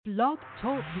Blog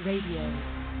Talk Radio.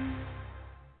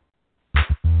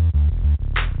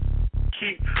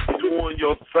 Keep doing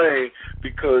your thing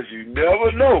because you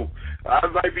never know. I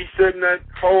might be sitting at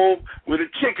home with a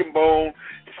chicken bone,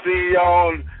 see y'all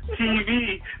on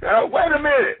TV. Now, wait a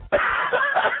minute.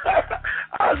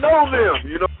 I know them,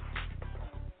 you know.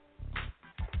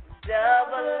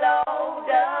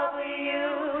 WOWE,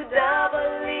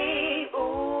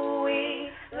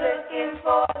 ooh-wee, looking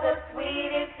for the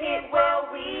sweetest hit. Well,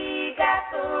 we got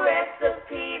the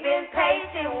recipe, been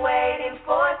patient, waiting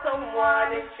for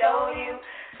someone to show you.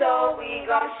 So we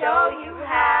gon' show you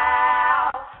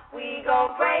how. We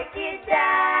gon' break it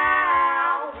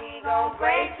down. We gon'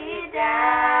 break it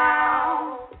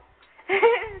down.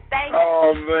 Thank you.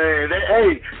 Oh, man.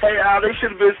 Hey, Al, they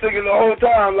should have been singing the whole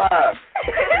time live.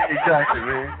 Exactly,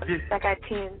 man. I got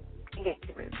 10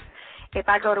 engagements. If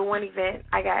I go to one event,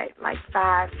 I got like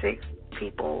 5, 6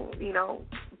 people,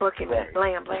 booking me,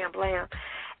 blam, blam, blam.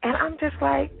 And I'm just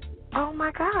like, oh,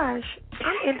 my gosh,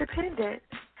 I'm independent.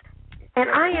 And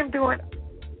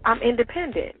I'm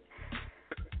independent.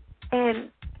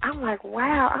 And I'm like,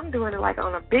 wow, I'm doing it like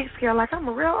on a big scale, like I'm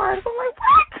a real artist. I'm like,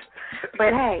 what?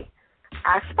 But, hey,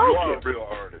 I spoke You are it. a real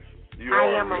artist. I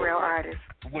am a real artist.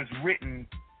 Was written,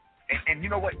 and you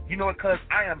know what, cuz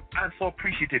I'm so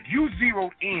appreciative. You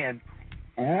zeroed in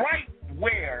right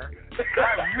where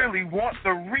I really want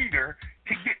the reader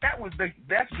to get.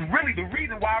 That's really the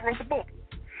reason why I wrote the book.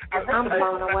 I wrote the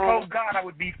book because I told God I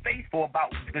would be faithful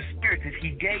about the spirit that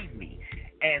He gave me,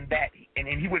 and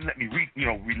He wouldn't let me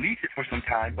release it for some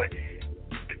time. But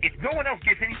if no one else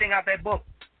gets anything out of that book,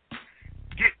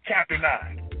 get chapter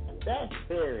 9. That's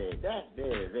very,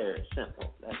 very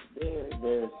simple. That's very,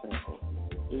 very simple.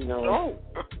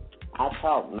 I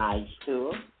talk nice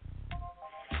to them.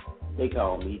 They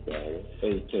call me Daddy.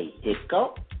 A.K.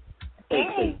 Disco.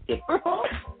 A.K. Disco.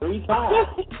 3 times.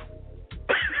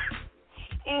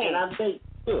 And I make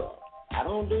sure I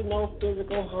don't do no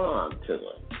physical harm to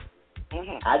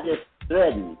them. I just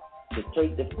threaten to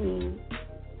take the food,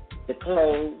 the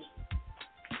clothes,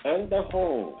 and the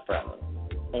home from them.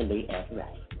 And they act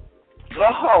right.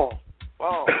 Oh,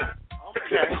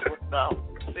 okay. Well,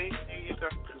 see,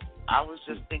 I was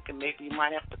just thinking maybe you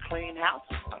might have to clean house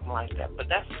or something like that, but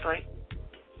that's great.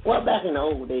 Well, back in the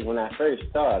old days when I first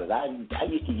started, I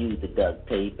used to use the duct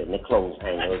tape and the clothes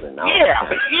hangers and all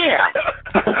that. Yeah.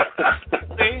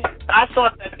 See, I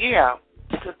thought that,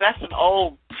 because that's an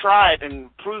old, tried and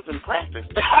proven practice.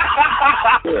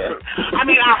 Yeah. I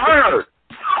mean, I heard.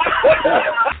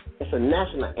 It's a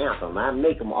national anthem. I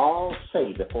make them all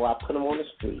say before I put them on the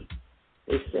street.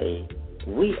 They say,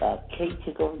 "We are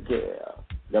K-Tickle's girl,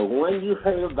 the one you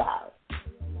heard about.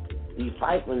 You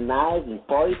fight with knives and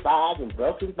 45s and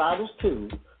broken bottles too.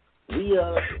 We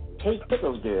are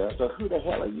K-Tickle's girl, so who the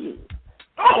hell are you?"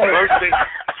 Oh, mercy.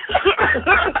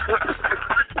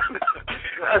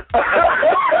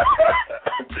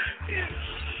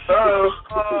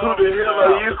 Who the hell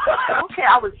are you? Okay,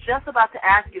 I was just about to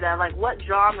ask you that. Like, what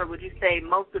genre would you say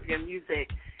most of your music,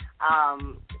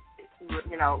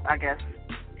 I guess,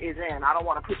 is in? I don't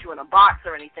want to put you in a box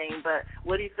or anything, but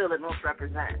what do you feel it most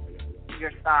represents,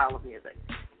 your style of music?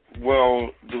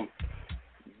 Well,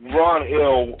 Ron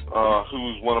L.,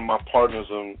 who's one of my partners,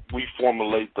 and we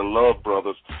formulate the Love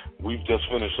Brothers. We've just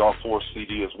finished our 4th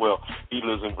CD as well. He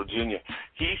lives in Virginia.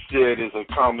 He said it's a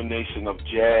combination of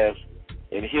jazz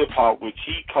and hip-hop, which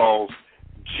he calls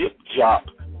Jip Jop,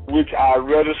 which I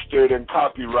registered and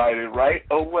copyrighted right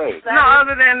away. No,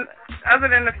 other than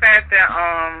the fact that,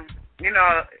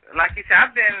 like you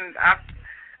said,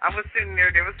 I was sitting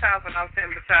there. There was times when I was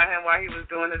sitting beside him while he was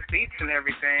doing his beats and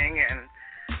everything, and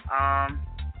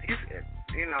he's,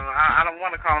 I don't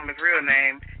want to call him his real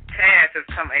name. Taz has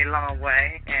come a long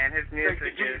way, and his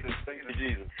music is. Thank you,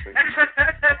 Jesus.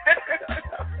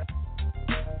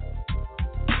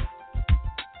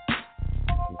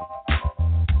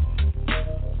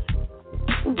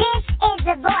 This is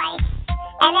The Voice,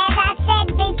 and as I said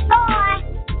before,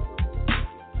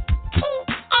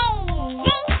 T-A-Z,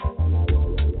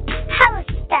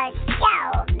 host the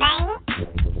show, man.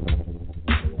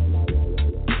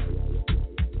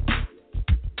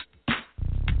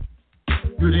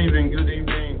 Good evening.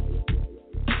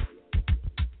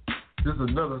 This is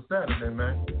another Saturday,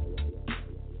 man.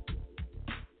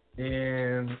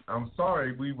 And I'm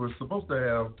sorry, we were supposed to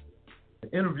have an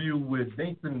interview with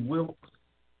NATHAN Wilkes,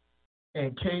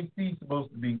 and KC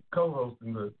supposed to be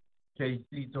co-hosting, but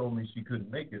KC told me she couldn't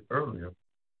make it earlier.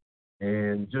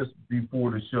 And just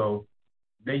before the show,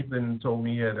 Nathan told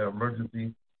me he had an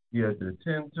emergency he had to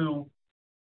attend to.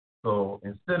 So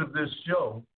instead of this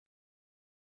show,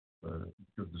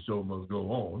 because the show must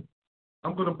go on,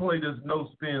 I'm going to play this no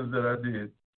spins that I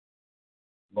did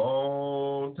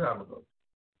long time ago.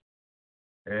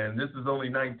 And this is only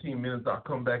 19 minutes. I'll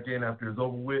come back in after it's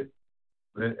over with,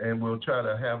 and we'll try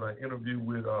to have an interview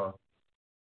with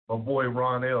my boy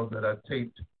Ron L. that I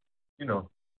taped,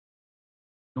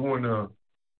 during the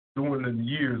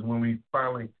years when we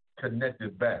finally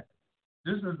connected back.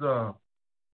 This is a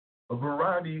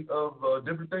variety of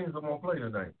different things I'm going to play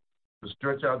tonight to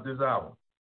stretch out this hour.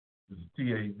 This is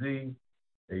TAZ.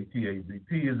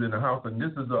 ATAZP is in the house, and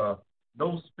this is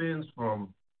no spins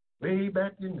from way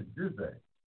back in the day.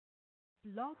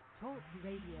 Blog Talk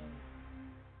Radio.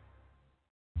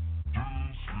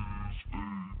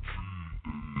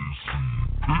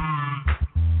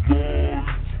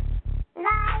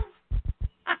 Live.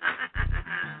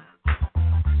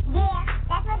 Yeah,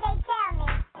 that's what they tell me.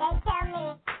 They tell me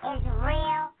it's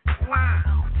real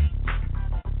live.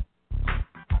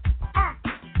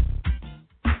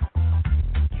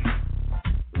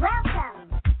 Welcome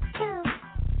to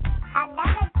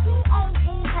another TAZ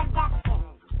production.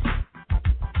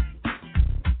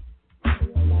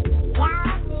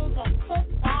 Y'all need to kick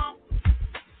back.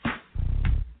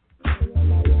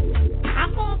 I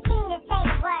can't seem to say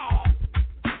the word.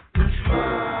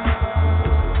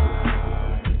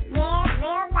 Yeah,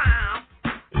 real live.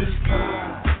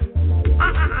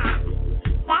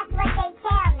 That's what they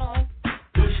tell me.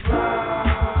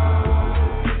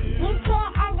 You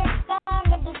can't understand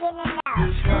the beginning of.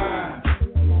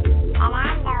 And I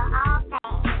know all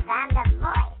things. I'm the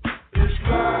voice.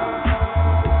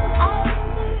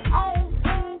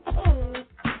 A-C-A-Z-P.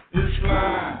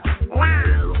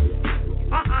 Live.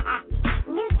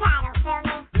 New title, feel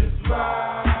me? So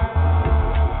live.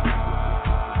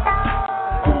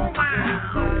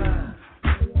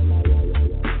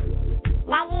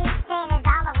 Now you saying it's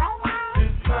all the way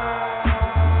live?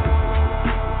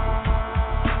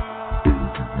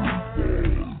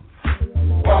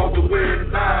 All the way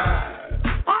live.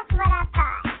 That's what I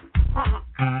thought.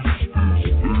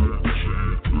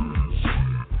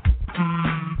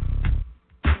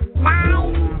 Live.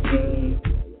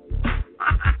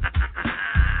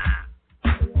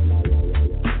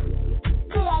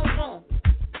 TAZ.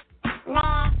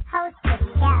 Man, host the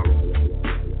show.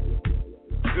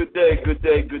 Good day, good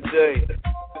day, good day.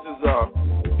 This is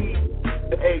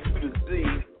the A to the Z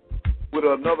with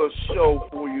another show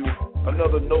for you,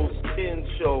 another No Spin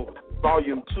Show,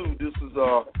 Volume 2. This is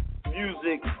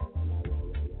music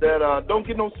that don't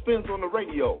get no spins on the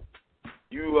radio.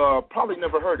 You probably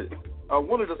never heard it.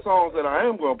 One of the songs that I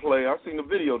am going to play, I've seen the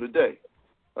video today.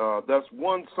 That's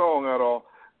one song out of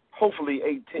hopefully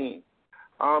 18.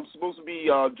 I'm supposed to be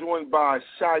joined by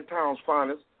Chi-Town's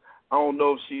finest. I don't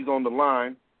know if she's on the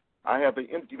line. I have an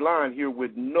empty line here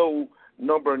with no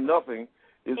number, nothing.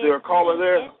 Is there a caller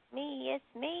there? It's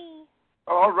me.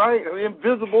 All right,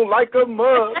 invisible like a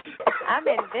mug. I'm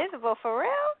invisible for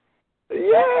real?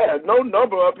 Yeah, no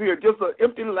number up here, just an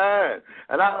empty line.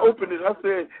 And I opened it. I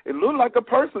said, it looked like a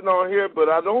person on here, but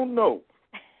I don't know.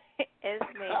 It's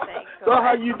me, thanks. So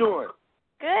how you doing?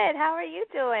 Good. How are you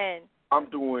doing? I'm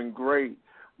doing great.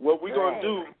 What we're going to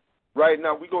do right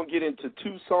now, we're going to get into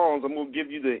two songs. I'm going to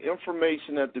give you the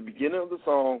information at the beginning of the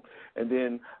song and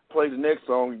then play the next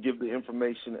song and give the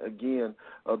information again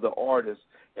of the artist.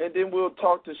 And then we'll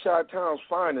talk to Chi-Town's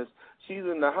finest. She's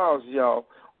in the house, y'all,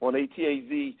 on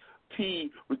ATAZP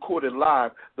recorded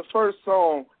live. The first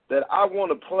song that I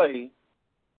want to play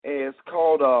is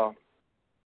called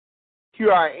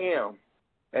Here I Am.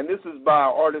 And this is by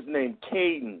an artist named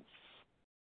Cadence.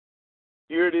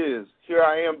 Here it is. Here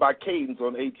I Am by Cadence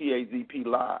on ATAZP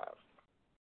Live.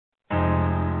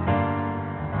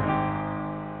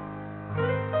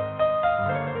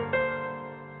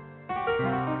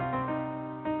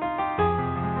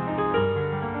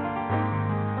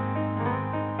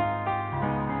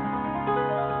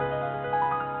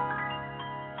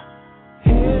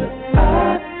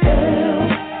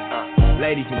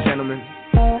 Ladies and gentlemen,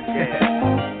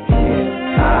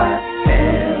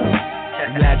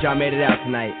 I'm glad y'all made it out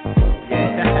tonight.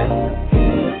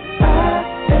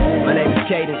 My name is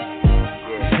Cadence.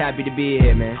 Just happy to be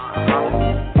here, man.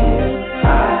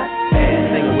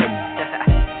 Sing it with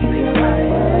me.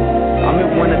 I'm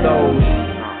in one of those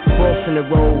forks in the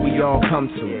road we all come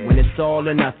to, when it's all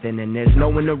or nothing and there's no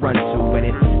one to run to, and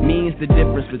it means the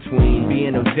difference between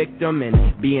being a victim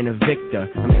and being a victor.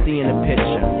 I'm seeing a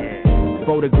picture.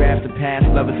 photographs of past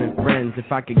lovers and friends.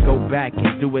 If I could go back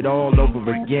and do it all over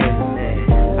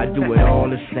again, I'd do it all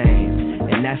the same.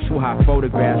 And that's why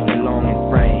photographs belong in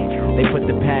frames. They put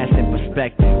the past in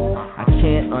perspective. I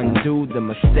can't undo the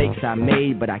mistakes I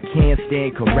made, but I can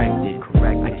stand corrected.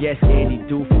 I guess Andy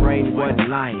Dufresne wasn't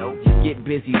lying. You get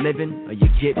busy living, or you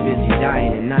get busy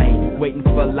dying. And I ain't waiting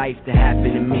for life to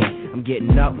happen to me. I'm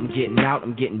getting up, I'm getting out,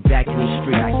 I'm getting back in the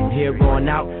street. I can hear on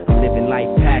out, I'm living life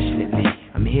passionately.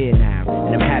 I'm here now,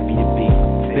 and I'm happy to be.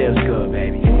 Feels good,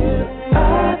 baby.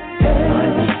 I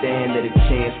understand that a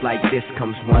chance like this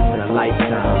comes once in a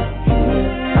lifetime,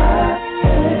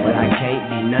 but I can't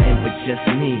be nothing but just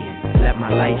me. Let my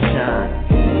light shine.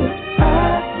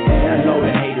 I know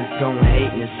the haters gon'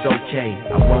 hate, and it's okay.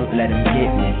 I won't let them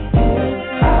get me. Come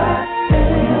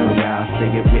on, y'all,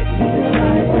 sing it with me.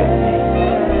 Sing it with me.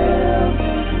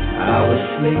 I was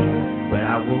asleep, but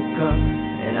I woke up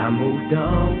and I moved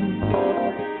on.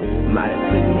 Might have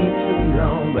took me too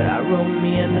long, but I wrote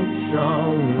me a new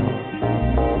song.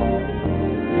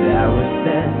 That was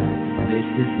then, this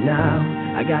is now.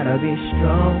 I gotta be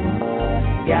strong.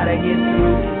 Gotta get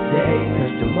through today,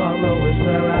 'cause tomorrow is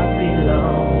where I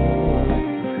belong.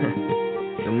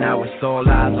 So now it's all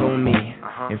eyes on me.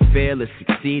 And fail or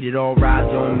succeed, it all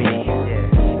rides on me.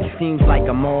 It seems like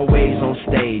I'm always on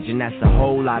stage, and that's a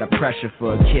whole lot of pressure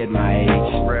for a kid my age.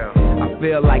 I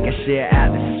feel like I share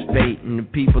Atlas's fate, and the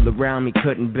people around me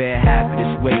couldn't bear half of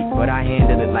this weight, but I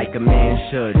handled it like a man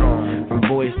should. From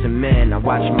boys to men, I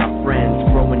watch my friends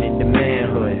growing into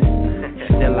manhood.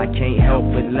 Still I can't help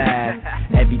but laugh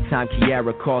every time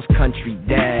Kiara calls country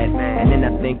dad. And then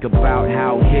I think about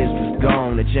how his was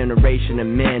gone, a generation of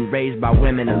men raised by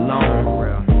women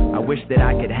alone. I wish that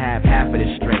I could have half of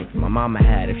the strength my mama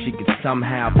had, if she could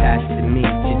somehow pass it to me.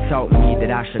 She taught me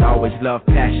that I should always love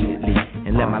passionately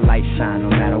and let my light shine no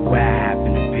matter where I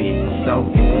happen to be. So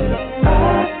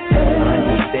I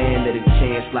understand that a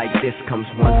chance like this comes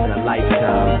once in a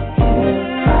lifetime,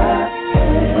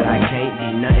 but I can't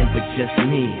be nothing but just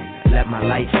me. Let my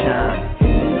light shine.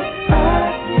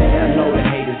 I know the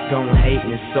haters gon' hate,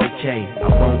 and it's okay. I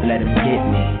won't let them get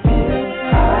me. Come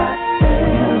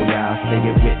on, y'all, sing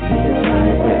it with me. Sing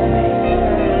it with me.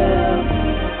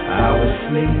 I was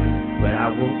asleep, but I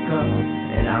woke up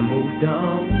and I moved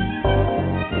on.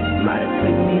 Might have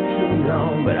took me too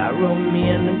long, but I wrote me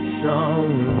a new song.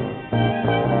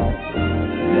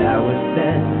 That was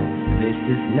then, this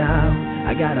is now.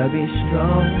 I gotta be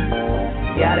strong.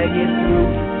 Gotta get through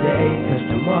today, 'cause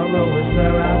tomorrow is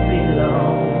where I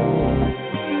belong.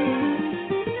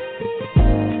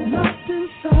 Locked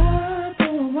inside for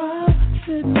a while,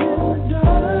 sitting in the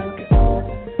dark.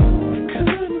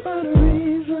 Couldn't find a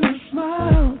reason to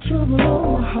smile, trouble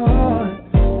on my heart.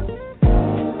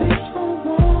 These four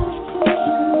walls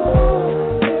closing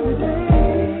more every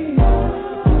day.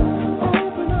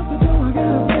 Open up the door, I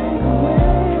gotta break away.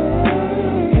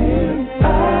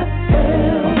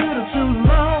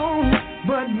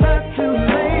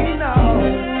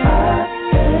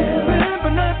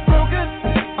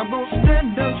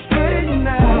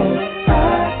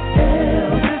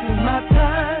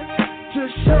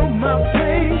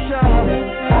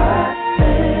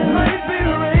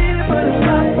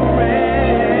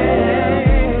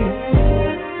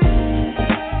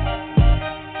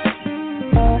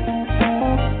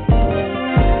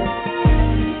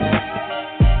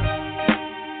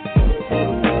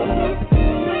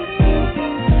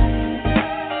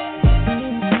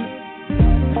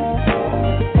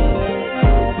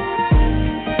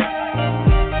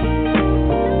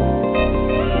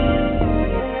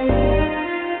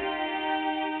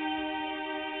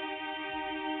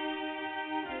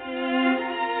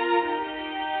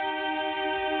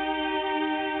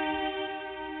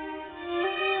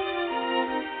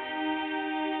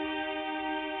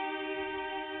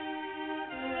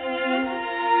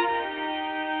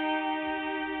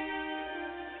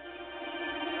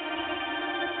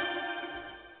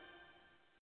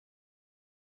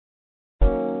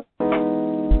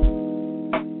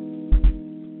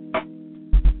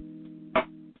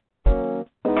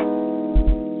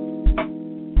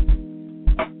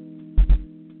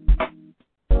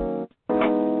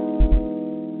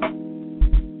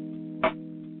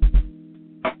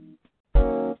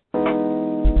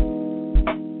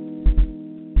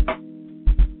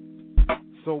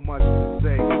 So much to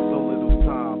say, so little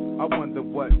time. I wonder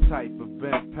what type of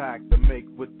impact to make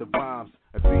with the rhymes.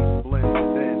 And beats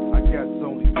blended in, I guess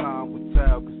only time will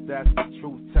tell, 'cause that's the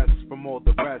true test from all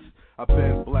the rest. I've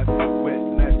been blessed to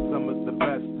witness some of the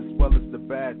best as well as the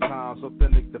bad times,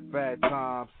 authentic the bad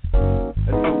times. And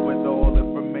through it all, it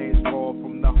remains raw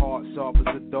from the heart, sharp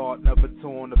as a dart, never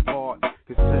torn apart.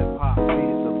 'Cause hip-hop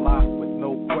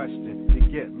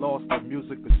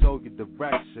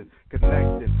connection.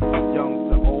 Connecting from young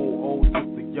to old, old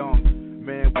to the young.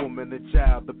 Man, woman, and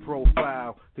child, the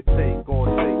profile could take all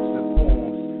shapes and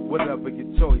forms. Whatever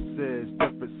your choice is,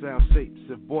 different sound shapes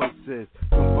and voices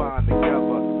combined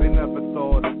together. They never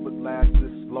thought it would last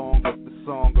this long, but the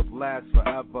song would last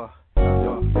forever.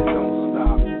 Yo, it don't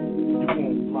stop. You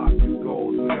won't block your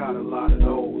goals. We got a lot of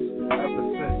those.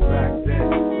 Ever since back then,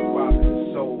 the rockin'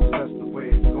 the shows. That's the way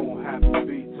it's gonna have to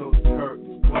be till the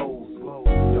curtains close.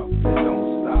 Yo, it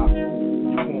don't stop.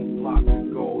 You won't block your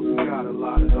goals. We got a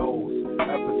lot of those.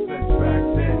 Ever since back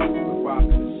then, the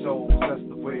rockin' the shows. That's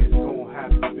the way it's gonna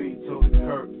have to be till the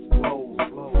curtains close.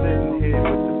 Sitting here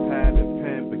with the pad and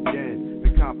pen begin. The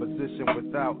composition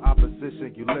without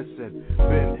opposition, you listen.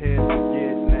 Been here for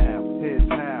years now. Here's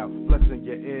how, blessing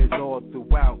your ears all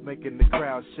throughout, making the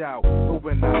crowd shout. Who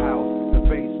in the house? The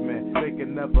basement. They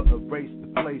can never erase the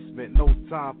placement. No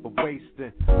time for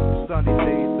wasting. Sunny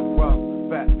days to rough,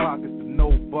 fat pockets to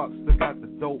no bucks. Still got the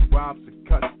dope rhymes and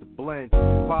cuts to blend.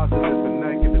 Positive and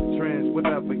negative trends,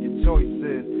 whatever your choice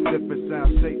is. Different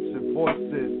sound shapes and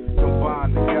voices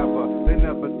combined together. They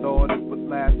never thought it would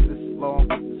last this long,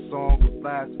 but the song would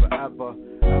last forever.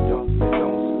 Yo, it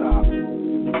don't stop.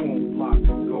 You won't block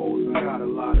the goals. We got a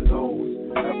lot of those.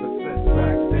 Ever since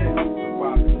back then, the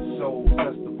rockin' shows.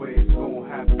 That's the way it's gonna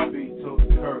have to be till the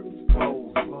curtains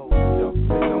close. Yo,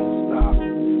 it don't stop.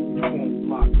 You won't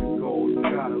block the goals. We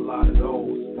got a lot of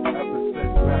those. Ever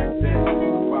since back then, the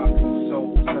rockin'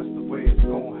 shows. That's the way it's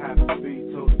gonna have to be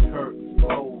till the curtains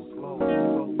close.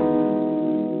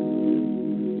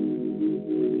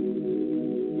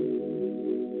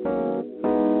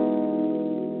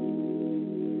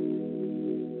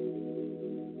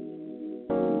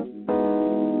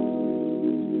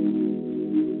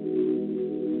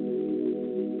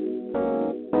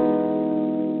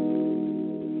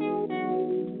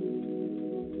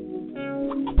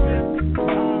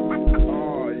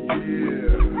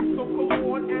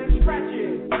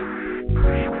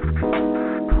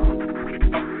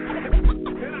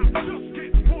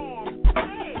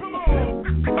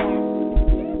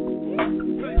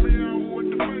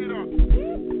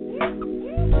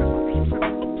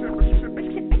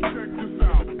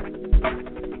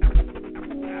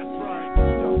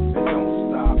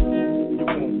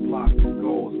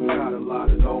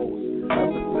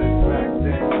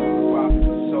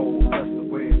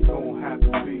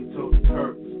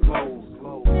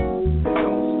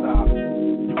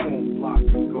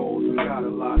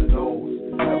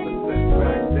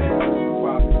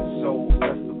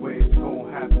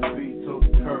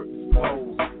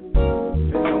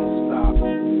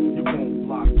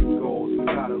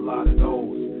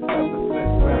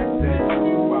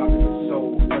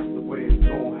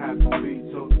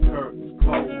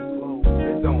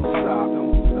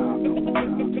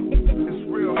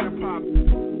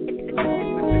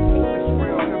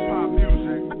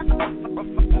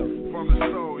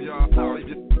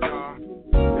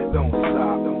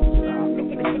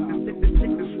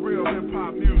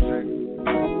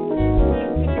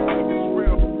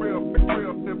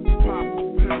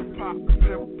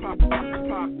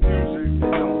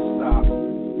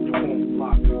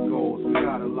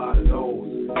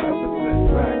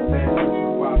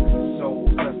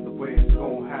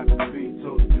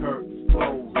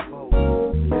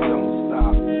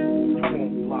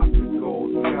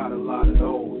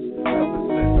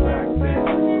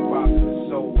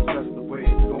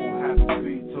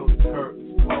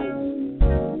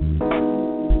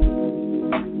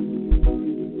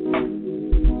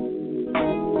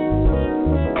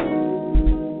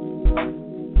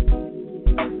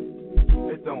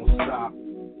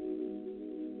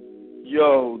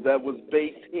 Yo, that was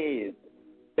Basshead.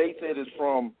 Basshead is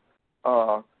from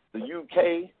the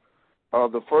UK.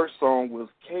 The first song was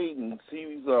Cadence.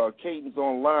 He's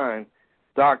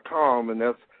cadenzonline.com, and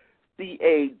that's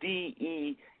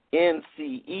CADENCE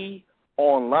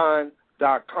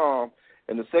online.com.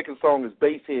 And the second song is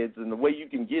Bassheads, and the way you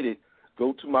can get it,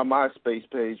 go to my MySpace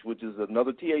page, which is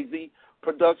another TAZ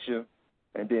production,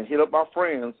 and then hit up my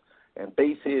friends, and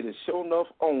Basshead is sure enough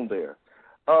on there.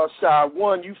 Shy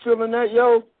One, you feeling that,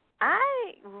 yo?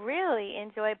 I really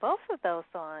enjoy both of those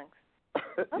songs.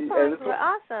 Those songs were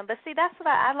awesome. But see, that's what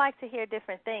I like to hear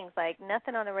different things. Like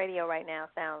nothing on the radio right now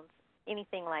sounds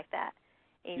anything like that.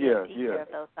 Either of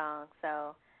those songs.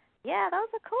 So, yeah, those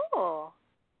are cool.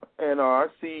 And I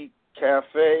see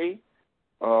Cafe,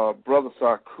 Brother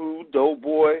Saku,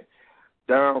 Doughboy,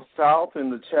 down south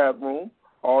in the chat room.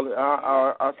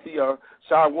 I see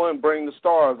Shy One bring the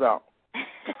stars out.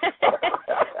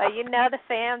 Well, you know the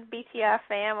BTR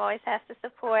fam always has to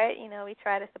support. You know, we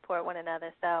try to support one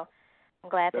another. So I'm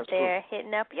glad That's that they're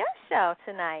hitting up your show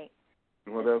tonight.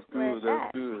 Well, that's good.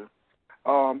 That's good.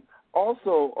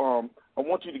 Also, I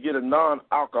want you to get a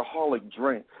non-alcoholic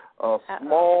drink, a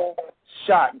small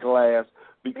shot glass,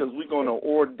 because we're going to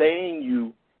ordain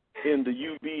you in the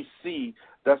UBC.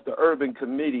 That's the urban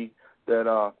committee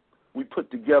that we put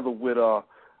together with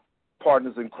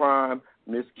Partners in Crime,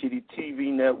 Miss Kitty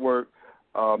TV Network,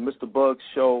 Mr. Bug's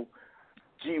show,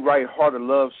 G. Wright Heart of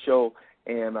Love show,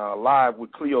 and Live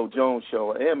with Cleo Jones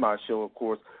show, and my show, of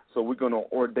course. So we're going to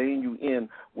ordain you in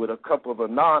with a cup of a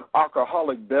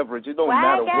non-alcoholic beverage. It don't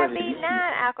matter what it is. Why gotta be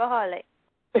non-alcoholic?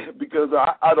 Because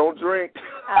I don't drink.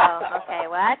 Oh, okay.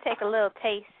 Well, I take a little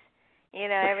taste,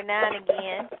 every now and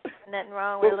again. Nothing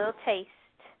wrong with a little taste.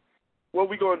 What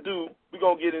we're going to do, we're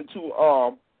going to get into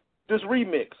this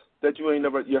remix that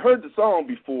you heard the song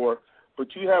before,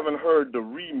 but you haven't heard the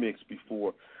remix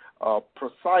before.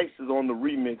 Precise is on the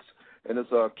remix, and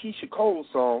it's a Keisha Cole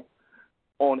song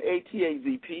on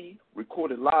ATAZP,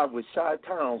 recorded live with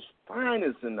Chi-Town's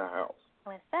finest in the house.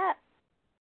 What's that?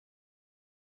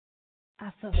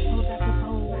 I saw hoes after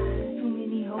pole ride, too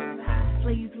many hoes,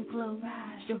 play you through clothes,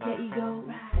 stroke your ego.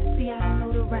 See, I don't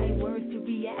know the right words to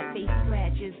react. Face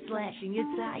scratches, slashing your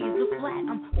tires are flat.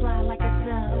 I'm fly like a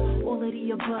dove, all of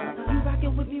the above. You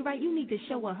rockin' with me, right? You need to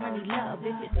show a honey love.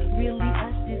 If it's really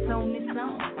us, this on this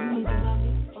song. You need to love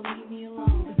me or leave me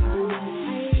alone.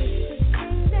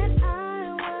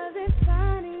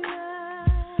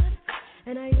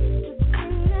 And I used to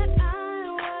think that I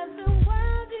wasn't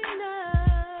world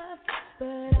enough, but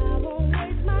I won't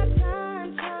waste my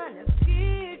time trying to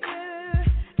figure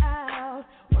out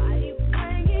why you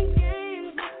playing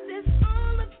games. What's this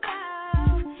all about?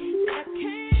 I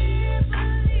can't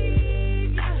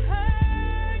believe you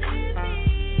hurting me.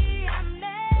 I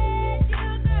met you,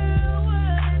 girl,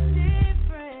 what a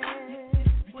difference.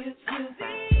 With you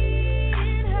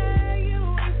seeing her, you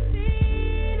ain't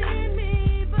seen me,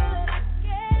 but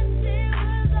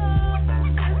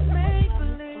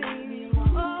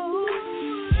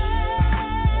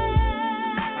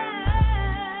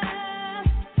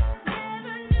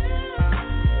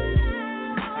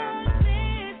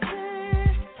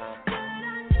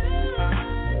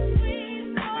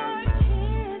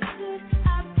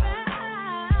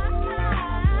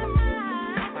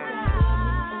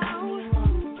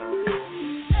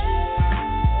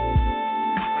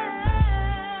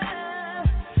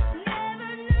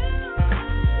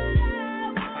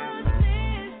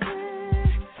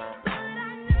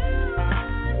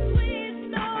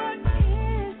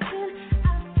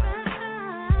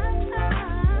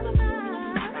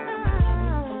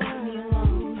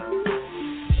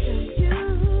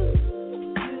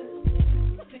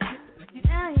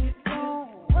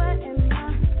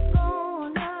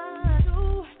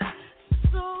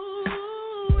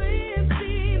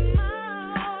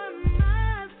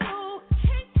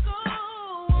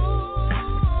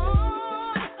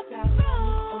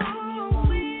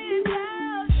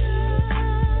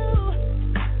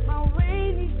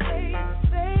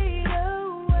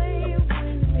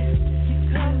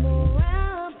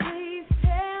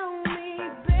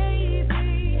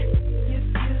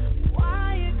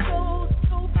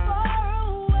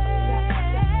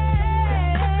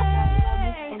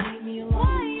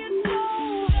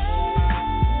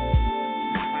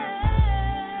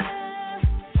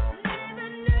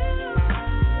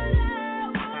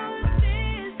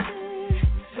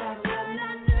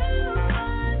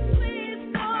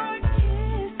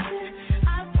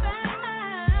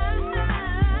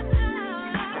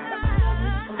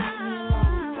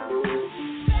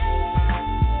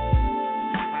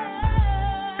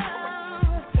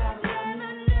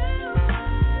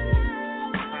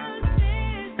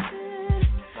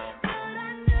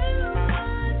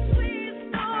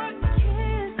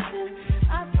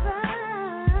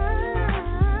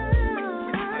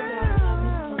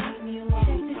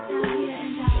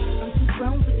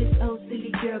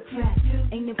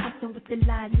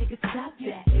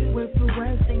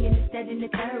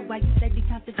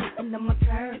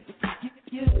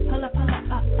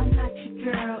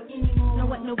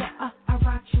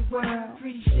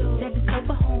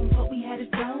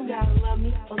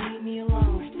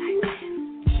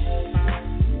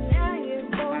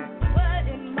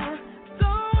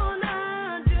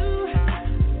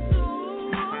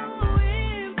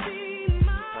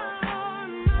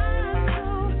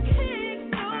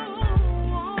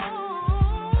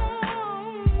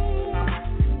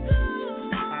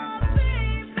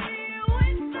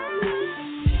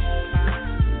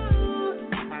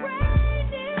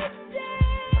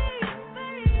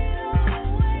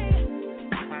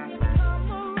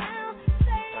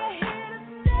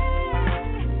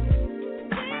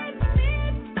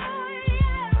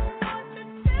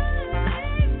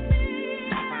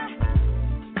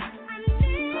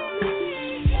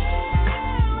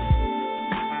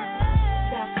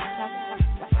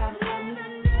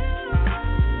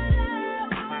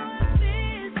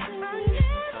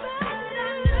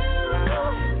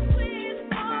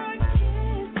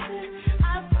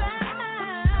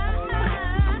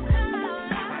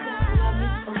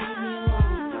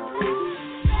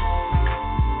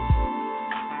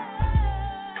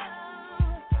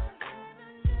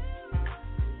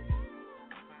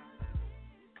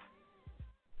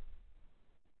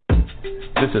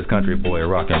This is Country Boy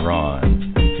Rockin'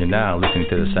 Ron. You're now listening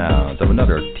to the sounds of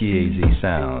another TAZ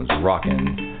Sounds,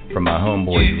 rockin' from my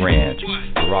homeboy's ranch,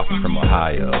 rockin' from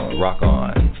Ohio. Rock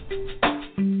on.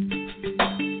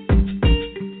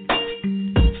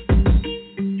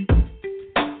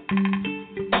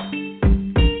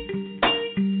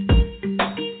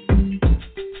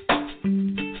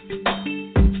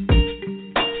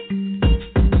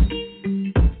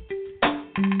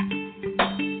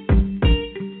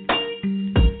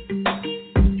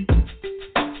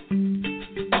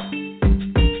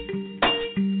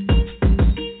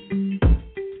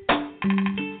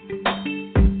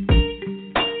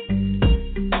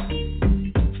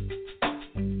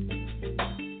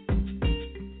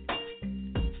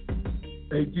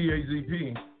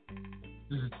 TAZP.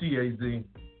 This is TAZ.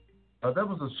 That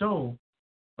was a show,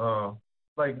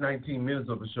 like 19 minutes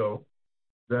of a show,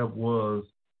 that was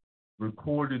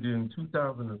recorded in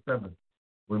 2007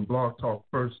 when Blog Talk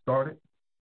first started.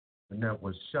 And that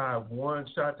was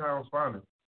Chi-Town's finest.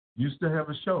 Used to have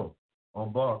a show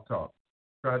on Blog Talk.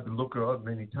 Tried to look her up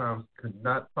many times, could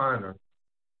not find her.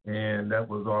 And that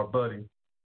was our buddy.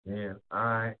 And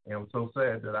I am so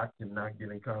sad that I cannot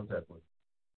get in contact with her.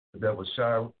 But that was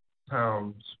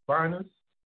Chi-Town's finest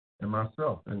and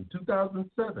myself in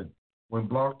 2007 when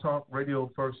Blog Talk Radio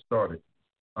first started.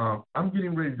 I'm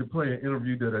getting ready to play an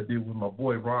interview that I did with my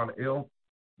boy Ron L.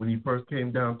 when he first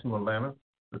came down to Atlanta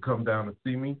to come down to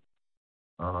see me.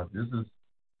 This is,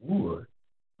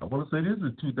 I want to say this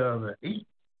is 2008,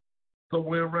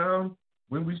 somewhere around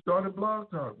when we started Blog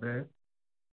Talk, man.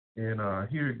 And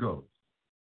here it goes.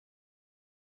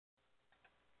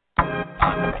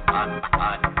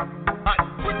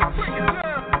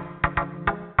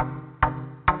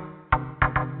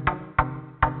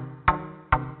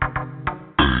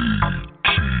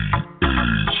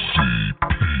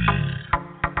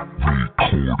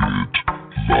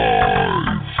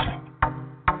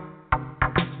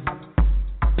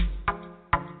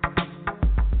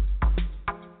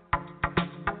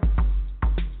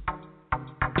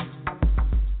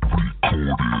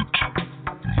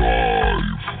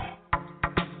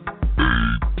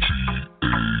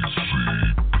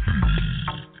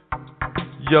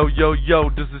 Yo,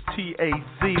 this is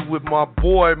TAZ with my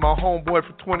boy, my homeboy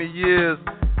for 20 years,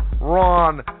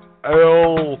 Ron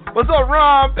L. What's up,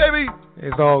 Ron, baby?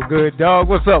 It's all good, dog.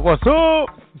 What's up?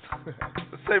 The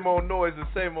same old noise,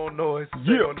 same old noise.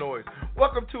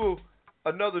 Welcome to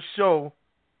another show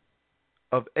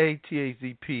of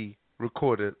ATAZP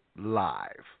recorded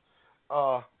live.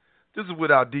 This is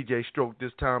without DJ Stroke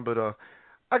this time, but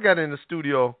I got in the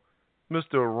studio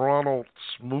Mr. Ronald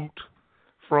Smoot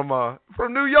from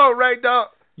New York, right, dog?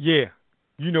 Yeah,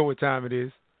 you know what time it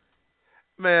is.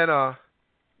 Man,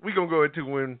 we gonna go into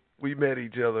when we met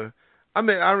each other. I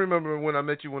remember when I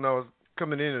met you when I was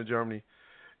coming into Germany,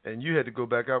 and you had to go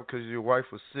back out because your wife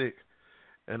was sick,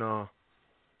 and I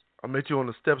met you on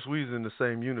the steps. We was in the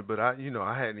same unit, but I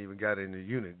hadn't even got in the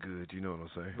unit good. You know what I'm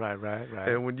saying? Right.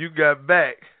 And when you got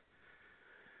back,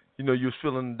 you was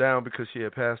feeling down because she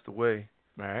had passed away.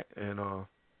 Right. And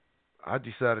I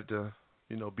decided to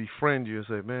befriend you and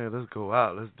say, man, let's go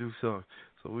out, let's do something.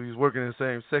 So we was working in the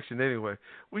same section anyway.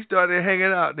 We started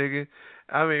hanging out, nigga.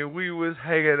 I mean, we was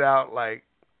hanging out like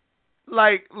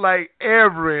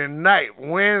every night,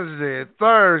 Wednesday,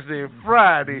 Thursday,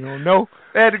 Friday. You don't know?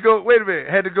 Had to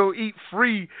go eat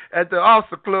free at the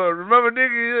Oscar Club. Remember,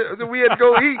 nigga, we had to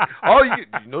go eat.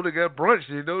 They got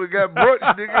brunch,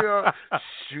 nigga.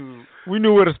 Shoot. We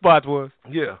knew where the spots was.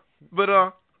 Yeah. But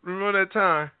remember that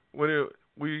time when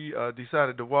we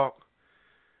decided to walk,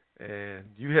 and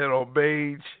you had on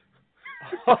beige.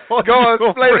 Go on,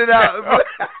 explain it out.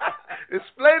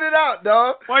 Explain it out,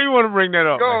 dog. Why you want to bring that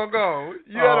up? Go on.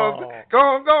 You had on. Go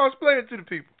on, explain it to the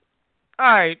people. All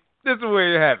right, this is the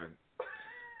way it happened.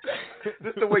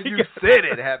 This is the way you said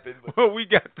it happened. Well, we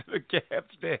got to the cab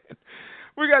stand.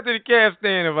 We got to the cab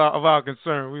stand of our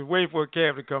concern. We were waiting for a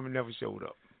cab to come and never showed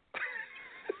up.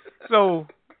 So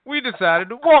we decided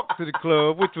to walk to the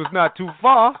club, which was not too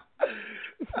far.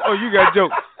 Oh, you got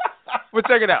jokes. But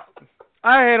check it out.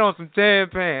 I had on some tan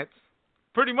pants,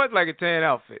 pretty much like a tan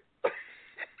outfit.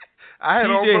 I had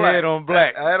on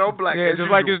black. I had on black. Yeah, just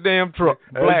like his damn truck.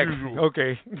 Black.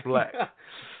 Okay. Black.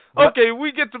 Okay,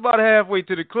 we get to about halfway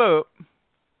to the club,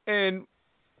 and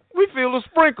we feel a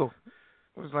sprinkle.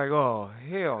 It was like, oh,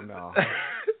 hell no.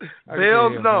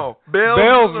 Bells no.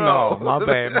 Bells no. My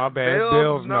bad.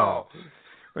 Bells no.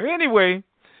 But anyway,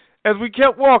 as we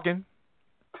kept walking,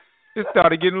 it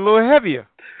started getting a little heavier.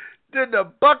 Then the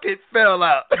bucket fell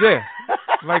out. Yeah,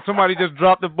 like somebody just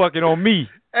dropped the bucket on me.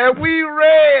 And we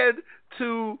ran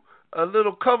to a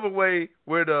little coverway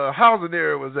where the housing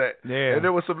area was at. Yeah. And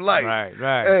there was some light. Right,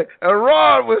 right. And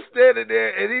Ron was standing there,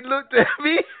 and he looked at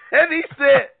me, and he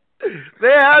said,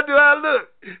 "Man, how do I look?"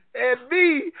 And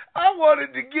me, I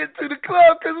wanted to get to the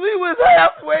club because we was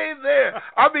halfway there.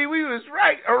 I mean, we was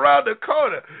right around the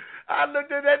corner. I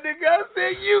looked at that nigga, I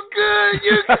said, "You good?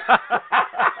 You good?"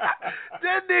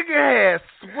 That nigga had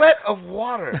sweat of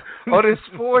water on his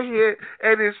forehead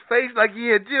and his face like he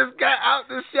had just got out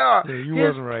the shower. Yeah, you his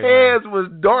wasn't right, hands was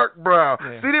dark brown.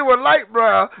 Yeah. See, they were light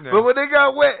brown, Yeah. but when they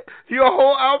got wet, your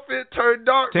whole outfit turned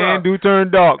dark brown. Tan do turn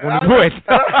dark when it's wet.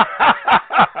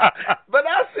 But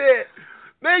I said,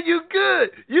 "Man, you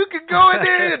good. You can go in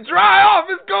there and dry off.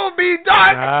 It's going to be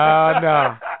dark."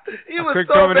 No. He was couldn't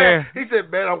so come in mad. there. He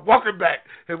said, "Man, I'm walking back."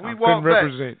 And we walked couldn't back.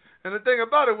 represent. And the thing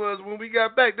about it was, when we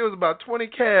got back, there was about 20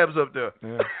 cabs up there.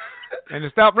 Yeah. And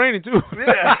it stopped raining, too.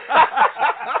 Yeah.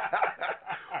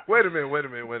 Wait a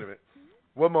minute.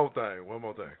 One more thing.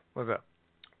 What's up?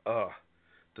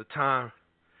 The time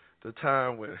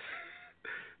when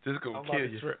just gonna kill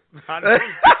you.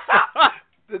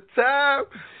 The time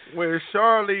when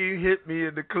Charlene hit me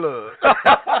in the club.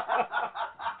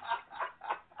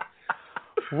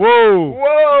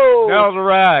 Whoa. That was a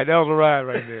ride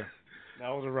right there. That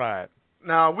was a ride.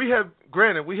 Now, we have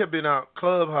been out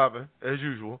club hopping as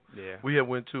usual. Yeah. We had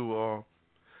went to,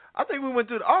 I think we went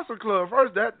to the Austin Club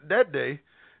first that day.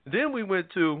 Then we went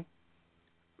to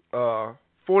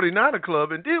 49er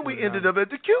Club, and then we ended up at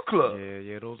the Q Club.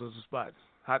 Yeah, those are the spots,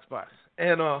 hot spots.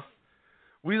 And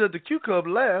we was at the Q Club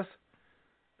last,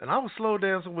 and I was slow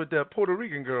dancing with that Puerto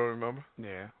Rican girl, remember?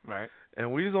 Yeah, right.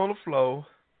 And we was on the floor,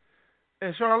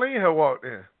 and Charlene had walked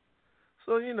in.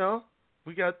 So,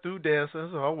 we got through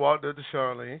dancing, so I walked up to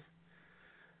Charlene.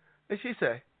 And she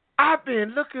said, "I've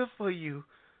been looking for you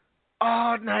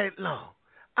all night long.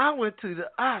 I went to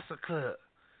the Oscar Club.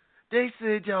 They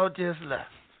said y'all just left.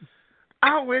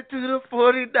 I went to the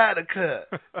 49er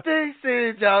Club. They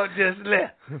said y'all just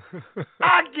left.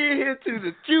 I get here to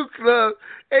the Q Club,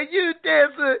 and you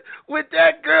dancing with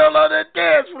that girl on the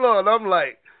dance floor." And I'm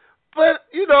like, but,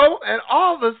 and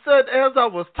all of a sudden, as I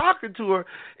was talking to her,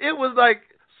 it was like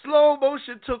slow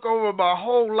motion took over my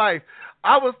whole life.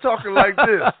 I was talking like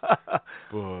this.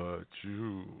 "But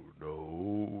you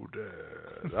know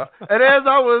that." And as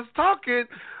I was talking,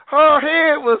 her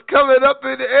head was coming up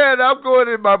in the air, and I'm going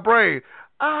in my brain,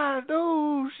 "I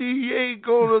know she ain't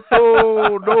gonna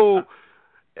throw no."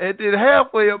 And then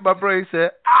halfway up my brain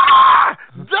said, "Ah,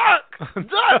 duck.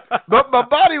 But my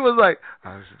body was like,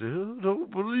 "I still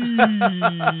don't believe."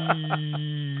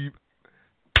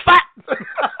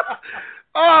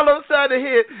 All upside the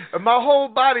head, and my whole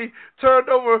body turned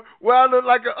over where I looked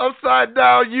like an upside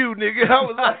down U, nigga. I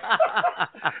was like,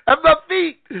 and my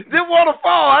feet didn't want to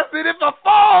fall. I said, if I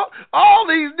fall, all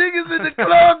these niggas in the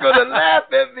club gonna laugh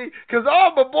at me, cause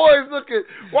all my boys looking.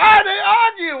 Why are they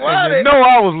arguing? Why are they? No,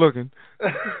 I was looking.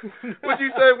 What'd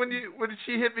you say when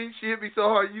she hit me? She hit me so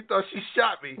hard you thought she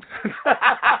shot me.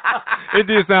 It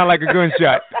did sound like a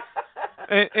gunshot.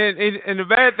 And the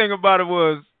bad thing about it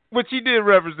was, what she did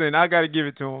represent, I got to give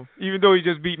it to him, even though he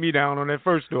just beat me down on that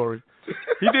first story.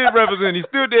 He did represent. He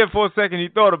stood there for a second. He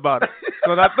thought about it.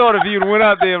 So I thought if he would have went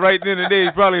out there right then and there,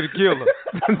 he probably would have killed her.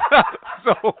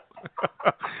 So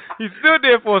he stood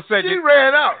there for a second. She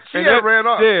ran out. She ran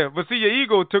off. Yeah, but see, your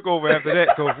ego took over after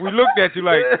that. So we looked at you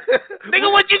like,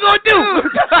 nigga, what you gonna do?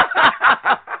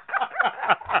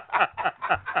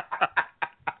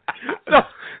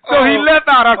 So he left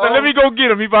out. I said, let me go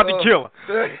get him. He about to kill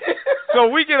her. So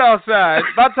we get outside.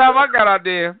 By the time I got out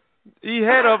there, he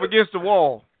had up against the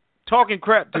wall, talking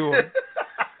crap to him.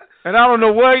 And I don't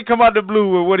know where he come out the blue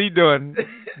with what he done,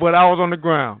 but I was on the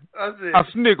ground. I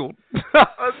sniggled.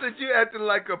 I said, you acting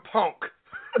like a punk.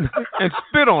 And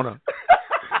spit on her.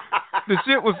 The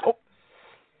shit was...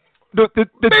 The beep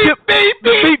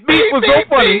was so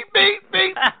funny.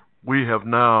 Beep. We have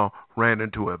now ran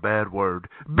into a bad word.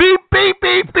 Beep, beep,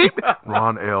 beep, beep.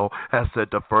 Ron L. has said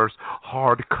the first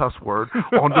hard cuss word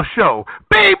on the show.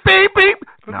 Beep, beep, beep.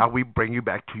 Now we bring you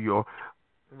back to your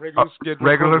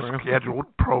regular scheduled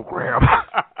program.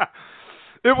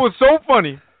 It was so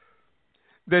funny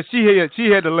that she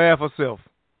had to laugh herself.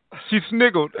 She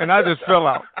sniggled, and I just fell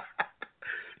out.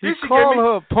 He called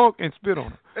her a punk and spit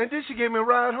on her. And then she gave me a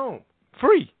ride home.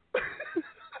 Free.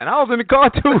 And I was in the car,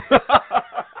 too.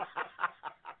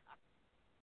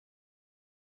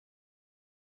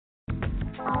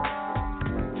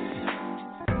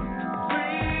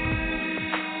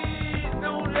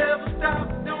 Don't ever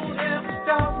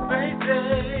stop, baby.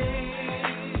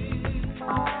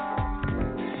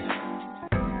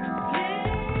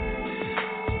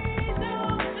 Please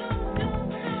don't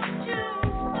you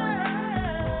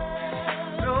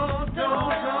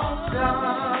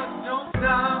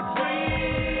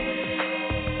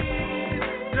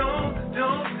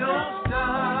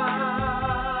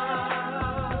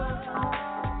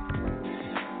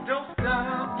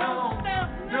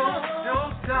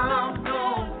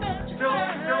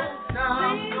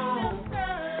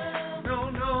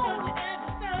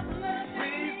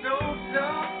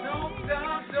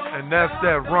And that's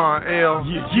that Ron L.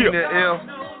 Yeah. L.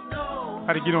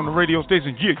 How to get on the radio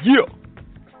station? Yeah.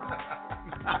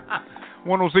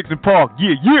 106 in Park.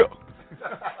 Yeah.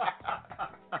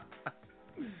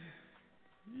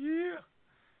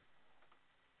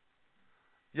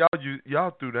 Yeah.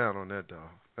 Y'all threw down on that, dog.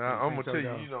 I'm gonna tell you,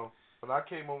 dog. you know, when I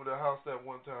came over to the house that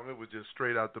one time, it was just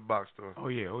straight out the box, though. Oh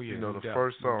yeah. You know, no the doubt,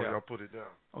 first no song, doubt. y'all put it down.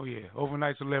 Oh yeah,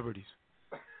 overnight celebrities.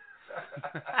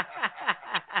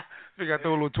 Think I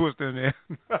throw a little twist in there.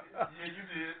 Yeah, you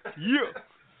did.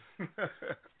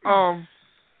 Yeah.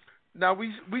 Now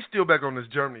we still back on this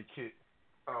Germany kick.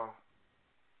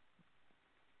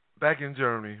 Back in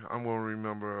Germany, I'm gonna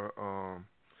remember.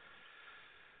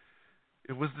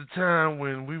 It was the time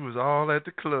when we was all at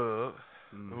the club.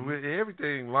 Mm-hmm.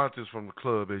 Everything launches from the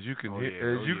club, as you can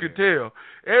can tell.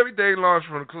 Everything launched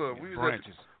from the club. Yeah,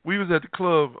 we was at the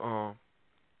club.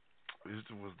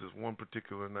 It was this one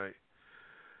particular night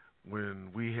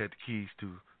when we had the keys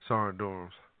to Sarah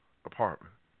Dorm's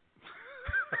apartment.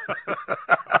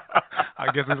 I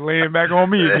guess it's laying back on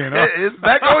me again, huh? It's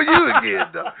back on you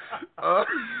again, though.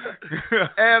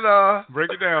 And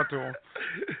break it down to him.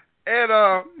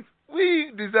 And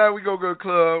we decided we go to a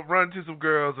club, run to some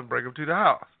girls, and bring them to the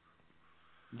house.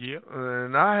 Yeah.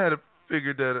 And I had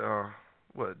figured that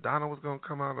Donna was gonna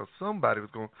come out, or somebody was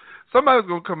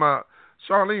gonna come out.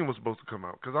 Charlene was supposed to come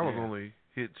out because I was only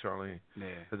hitting Charlene.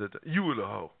 Yeah. You were the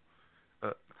hoe.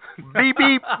 Beep,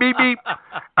 beep, beep, beep.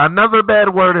 Another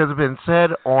bad word has been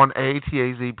said on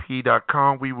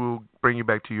atazp.com. We will bring you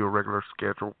back to your regular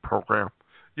scheduled program.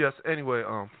 Yes, anyway,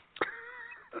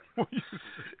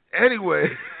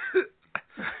 anyway,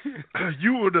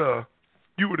 you were the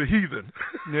heathen.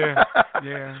 Yeah,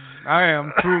 I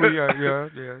am truly.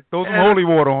 Yeah. Throw some holy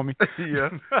water on me. Yeah,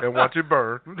 and watch it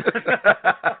burn.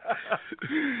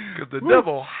 Because the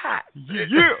devil hot.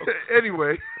 Yeah.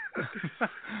 Anyway,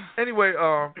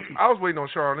 I was waiting on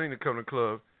Charlene to come to the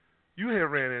club. You had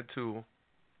ran into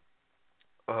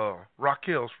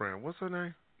Raquel's friend. What's her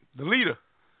name? The leader.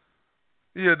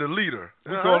 Yeah, the leader.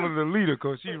 We call her the leader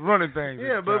because she's running things.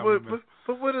 Yeah, but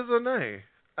what is her name?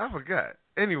 I forgot.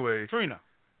 Anyway. Trina.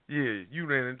 Yeah, you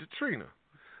ran into Trina.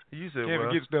 You said, can't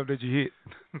forget stuff that you hit.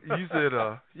 You said,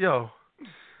 yo,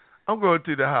 I'm going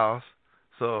to the house,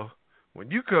 so when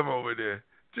you come over there,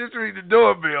 just ring the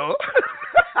doorbell,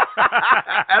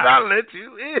 and I'll let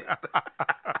you in.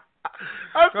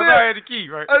 I had the key,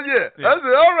 right? Yeah. I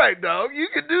said, all right, dog, you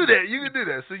can do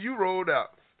that. So you rolled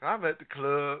out. I'm at the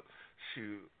club.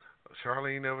 Shoot,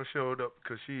 Charlene never showed up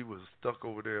because she was stuck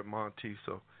over there at Monty,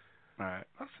 so. All right.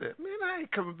 I said, man, I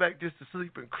ain't coming back just to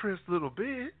sleep in Chris' little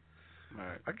bed. All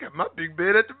right. I got my big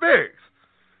bed at the barracks.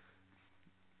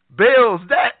 Bell's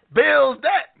that.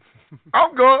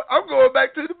 I'm going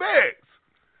back to the barracks.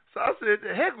 So I said,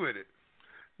 to heck with it.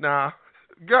 Now,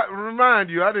 got to remind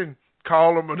you, I didn't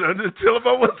call him or nothing to tell him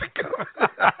I wasn't coming.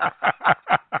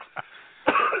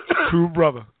 True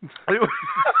brother.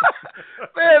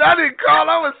 Man, I didn't call.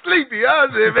 I was sleepy. I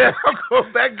said, man, I'm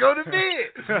going back and go to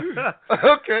bed.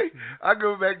 Okay. I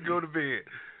go back and go to bed.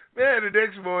 Man, the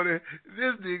next morning,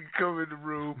 this nigga come in the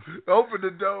room, open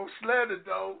the door, slam the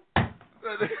door,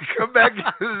 and then come back.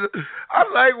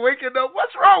 I'm like waking up.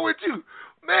 What's wrong with you?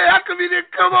 Man, how come you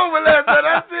didn't come over last night?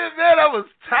 I said, man, I was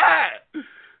tired.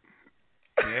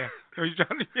 Yeah. Are you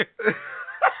trying to get...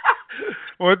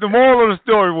 Well, the moral of the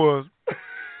story was,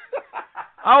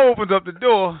 I opened up the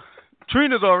door.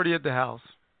 Trina's already at the house.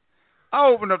 I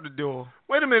opened up the door.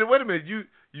 Wait a minute. You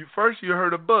first you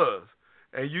heard a buzz,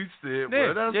 and you said,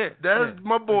 "Well, that's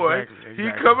my boy. Exactly.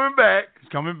 He's coming back. He's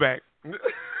coming back."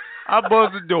 I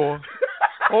buzzed the door,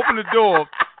 opened the door,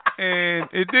 and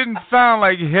it didn't sound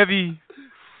like heavy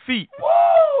feet.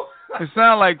 Woo! It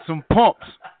sounded like some pumps,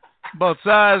 about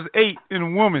size 8 in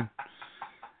a woman.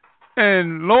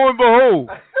 And lo and behold,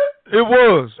 it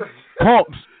was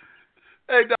pumps.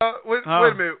 Hey, dog, wait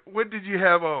a minute. What did you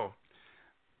have on?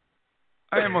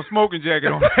 I had my smoking jacket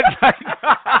on that night.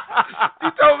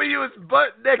 You told me you was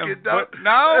butt naked, dog. No,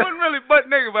 I wasn't really butt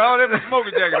naked, but I had my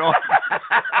smoking jacket on.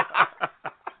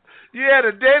 You had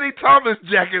a Danny Thomas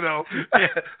jacket on. Yeah,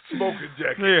 smoking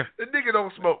jacket. Yeah. The nigga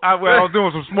don't smoke. I was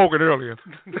doing some smoking earlier.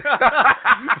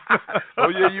 Oh,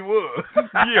 yeah, you were.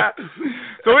 Yeah.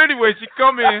 So anyway, she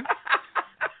come in.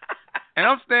 And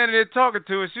I'm standing there talking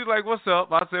to her. She's like, what's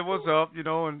up? I said, what's up? You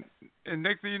know, and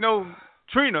next thing you know,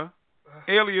 Trina,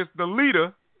 alias the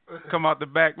leader, come out the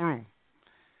back room.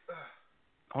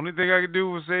 Only thing I could do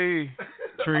was say,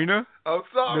 Trina, I'm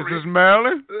sorry. This is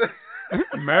Marilyn.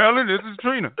 Marilyn, this is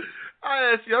Trina.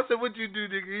 I asked you, I said, what'd you do,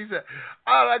 nigga? He said,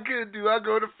 all I could do, I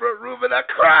go to the front room and I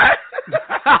cry.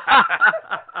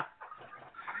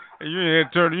 You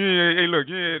ain't turn. Hey, look,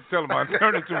 you ain't tell him I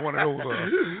turned into one of those.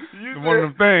 One of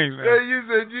them things. Man. Yeah, you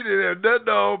said you didn't have nothing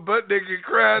on but nigga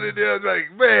crying in there. I was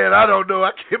like, man, I don't know.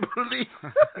 I can't believe.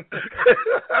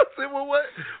 I said, well,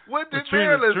 what did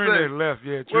Marilyn say? Trina left.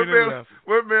 Yeah, Trina left.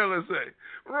 What Marilyn say?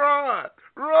 Ron,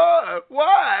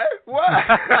 why?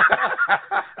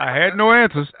 I had no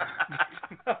answers.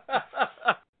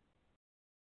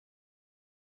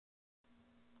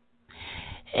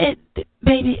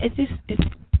 Baby,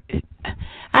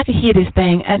 I could hear this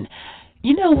thing, and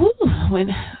you know,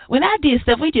 when I did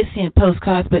stuff, we just sent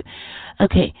postcards. But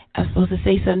okay, I was supposed to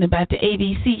say something about the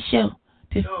ABC show.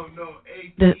 No,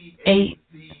 the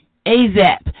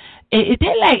AZAP. Is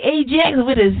that like Ajax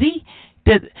with a Z?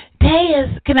 The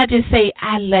Taz. Can I just say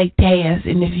I like Taz,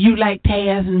 and if you like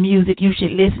Taz and music, you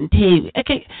should listen to.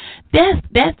 Okay, that's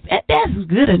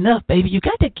good enough, baby. You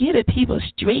got to give the people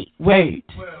straight words.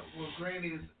 Well, Granny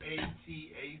is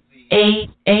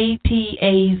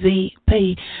ATAZP.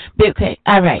 Okay,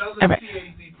 all right.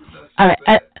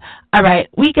 All right.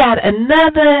 We got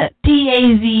another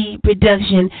TAZ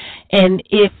production, and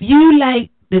if you like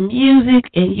the music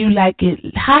and you like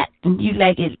it hot and you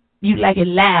like it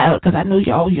loud, because I know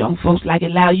y'all young folks like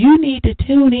it loud, you need to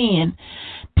tune in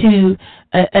to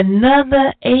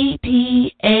another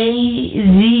ATAZP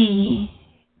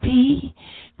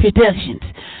Productions.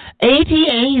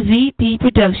 ATAZP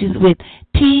Productions with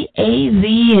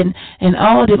TAZ and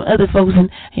all them other folks.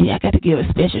 And I got to give a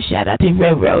special shout out to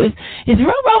Roro. Is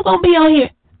Roro going to be on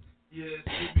here? Yeah,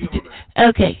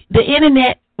 okay. The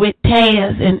internet with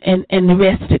Taz and the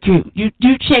rest of the crew.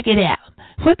 You check it out.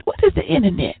 What is the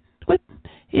internet? What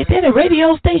is that, a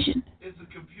radio station? It's a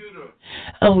computer.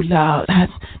 Oh Lord,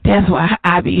 that's why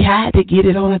I had to get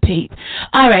it on a tape.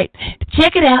 All right,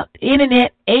 check it out.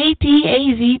 Internet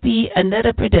ATAZP,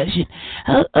 another production.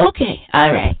 Okay,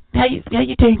 all right. How you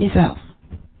turn this off?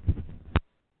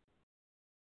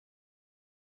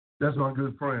 That's my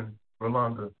good friend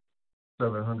Rolanda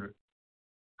 700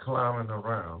 clowning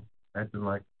around, acting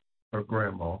like her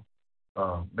grandma,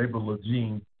 Mabel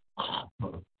Legine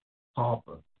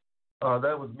Harper.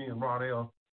 That was me and Ron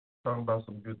L. talking about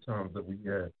some good times that we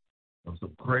had, or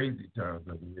some crazy times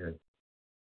that we had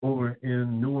over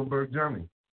in Nuremberg, Germany.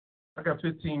 I got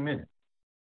 15 minutes,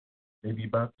 maybe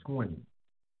about 20.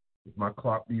 If my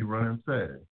clock be running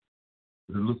fast,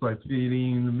 but it looks like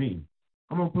 15 to me.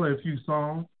 I'm going to play a few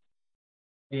songs,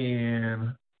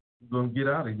 and we're going to get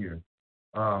out of here.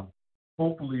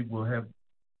 Hopefully we'll have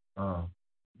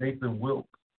Nathan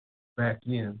Wilkes back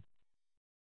in.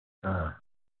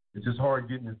 It's just hard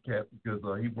getting this cat because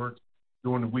he works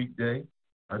during the weekday.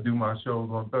 I do my shows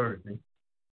on Thursday.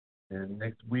 And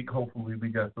next week, hopefully, we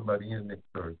got somebody in next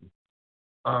Thursday.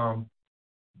 We're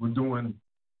doing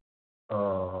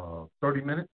 30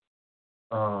 minutes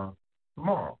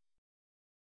tomorrow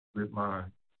with my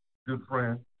good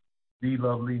friend, D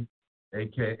Lovely,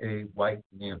 a.k.a. White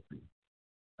Nancy,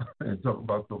 and talk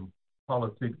about some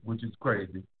politics, which is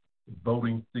crazy. It's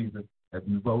voting season. Have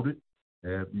you voted?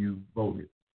 Have you voted?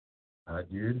 I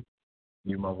did.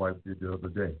 Me and my wife did the other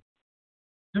day.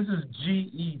 This is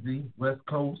G-Eazy, West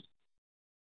Coast,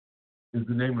 is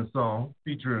the name of the song,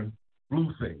 featuring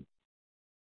Blueface.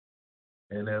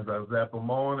 And as I zap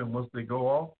them on, and once they go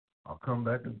off, I'll come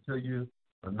back and tell you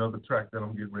another track that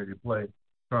I'm getting ready to play,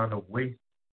 trying to waste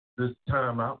this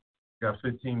time out. Got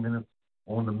 15 minutes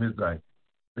on the midnight.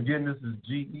 Again, this is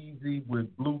G-Eazy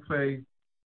with Blueface,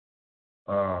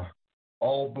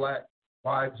 All Black,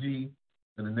 5G,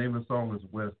 and the name of the song is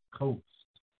West Coast.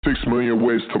 6 million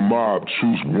ways to mob,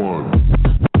 choose one.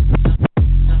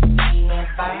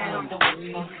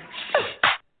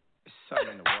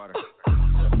 Something in the water.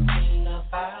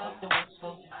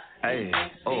 Hey,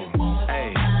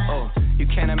 you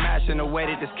can't imagine the way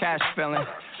that this cash feeling.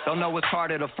 Don't know what's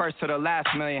harder, the first or the last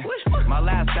million. My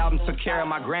last album took care of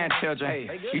my grandchildren.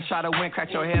 You try to win,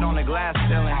 crack your head on the glass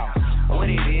ceiling. What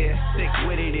it is, sick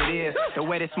with it is. The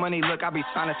way this money look, I be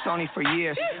signing Sony for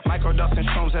years. Microdose and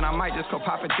shrooms, and I might just go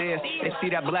pop it this. They see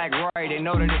that black Rory, they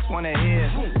know that it's one of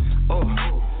his.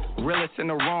 Realest in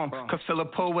the room, could fill a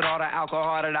pool with all the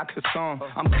alcohol that I consume.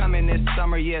 I'm coming this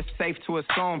summer, yeah, it's safe to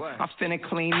assume. I'm finna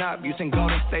clean up using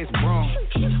Golden State's broom.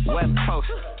 West Coast,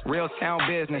 real town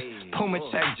business. Puma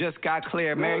check just got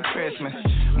cleared. Merry Christmas.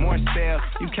 More sales,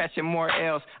 you catching more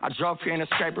L's. I drove here in a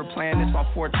scraper playing this on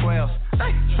 412.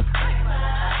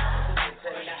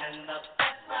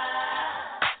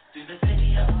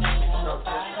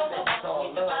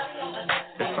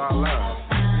 It's all love,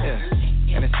 yeah,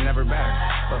 and it's never better.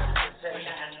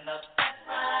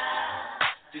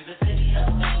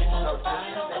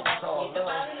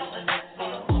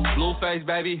 Blueface,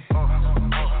 baby.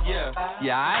 Yeah.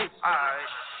 Yeah, aight.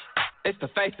 It's the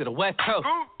face of the West Coast.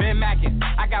 Been mackin',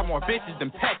 I got more bitches than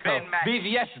Petco.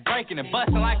 BVS is breaking and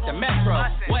bustin' like the Metro.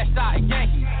 West Side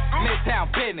Yankees,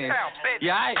 Midtown business.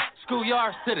 Yeah, aight.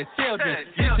 Schoolyards to the children.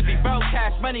 Used to be broke,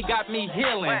 cash money got me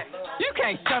healing. You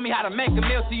can't show me how to make a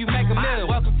meal till you make a million.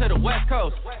 Welcome to the West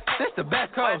Coast. This the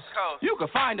best coast. You can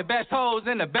find the best hoes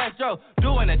in the best Joe.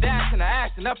 Doing a dash and a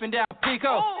action up and down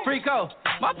Pico. Freako.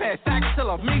 My pants sack till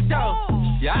I'm me show.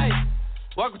 Yeah, aight.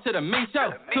 Welcome to the me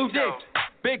show. 2 dicks.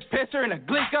 Big pisser and a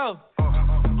glico.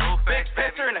 Big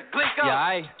pisser and a glico.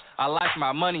 Yeah, I like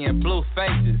my money in blue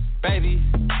faces. Baby,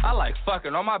 I like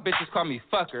fucking. All my bitches call me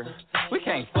fucker. We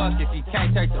can't fuck if you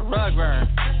can't take the rug burn.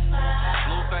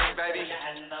 Blue face, baby.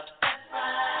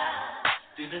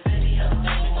 Do the video.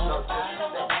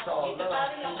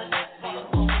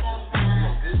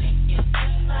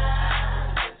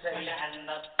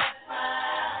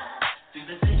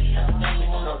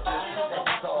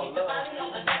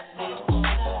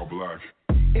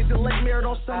 Is it Lake Merritt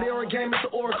on Sunday or a game at the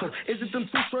Oracle? Is it them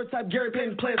two short type Gary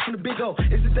Payton players from the Big O?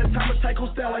 Is it that Thomas Tycho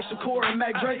style like Shakur and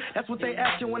Mac Dre? That's what they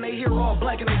asking when they hear all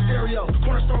black in their stereo.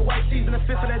 Corner store white season, a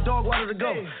fifth of that dog water to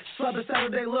go. Slubbing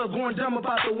Saturday love, going dumb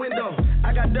about the window.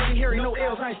 I got dirty hair, no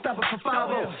L's, I ain't stopping for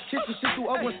 5-0. Kiss the shit through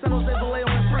Oakland, San Jose,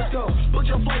 Vallejo, and Frisco. Book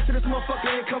your flight to this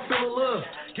motherfucker and come feel the love.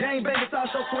 Gang bang, it's our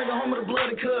show, swinging home of the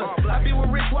blood and cuz. I be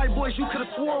with rich white boys, you could've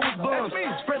swore was bums.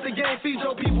 Spread the game, feed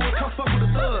your people, and come fuck with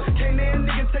the thugs. Can't none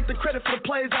niggas take the credit for the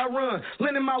plays I run.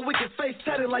 Lending my wicked face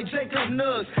tatted like Jacob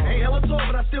Nugs. Ain't hella tall,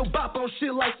 but I still bop on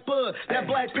shit like Spud. That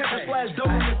Black Panther slash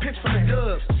Doberman pitch from the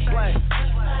Dubs. Slash.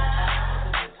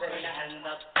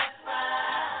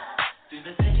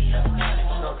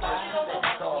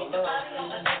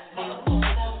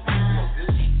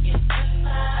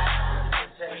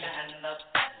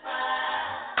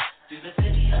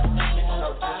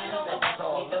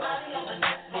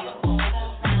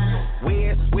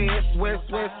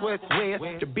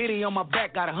 West. The biddy on my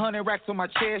back, got 100 racks on my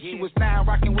chest. She was 9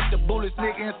 rocking with the bullets,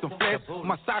 nigga, and some flesh.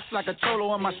 My socks like a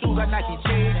cholo and my shoes like Nike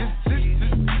J's.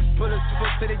 Put a foot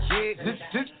to the jet.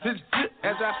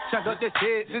 As I chunk up this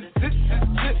head.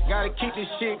 Gotta keep this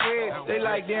shit red. They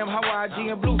like damn how IG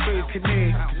and Blueface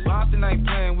connect. Boston ain't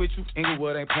playing with you.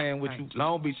 Inglewood ain't playing with you.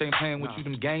 Long Beach ain't playing with you.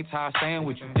 Them gang ties staying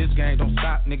with you. This game don't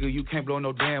stop, nigga. You can't blow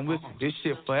no damn whistle. This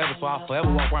shit forever, so I'll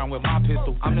forever walk around with my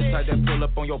pistol. I'm the type that pull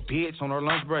up on your bitch on her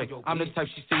lunch break. I'm the type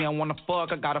she see and wanna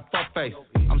fuck. I got a fuck face.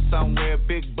 I'm somewhere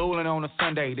big bullin' on a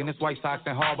Sunday. Then it's White Sox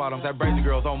and hard bottoms at Brazy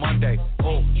Girls on Monday.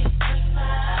 Oh.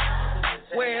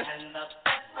 Where?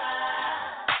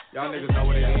 Y'all niggas know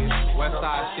what it is. West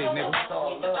Side shit, nigga.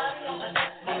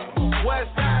 West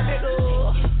Side, nigga.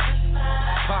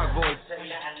 Park voice.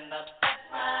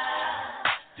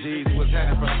 Jeez, what's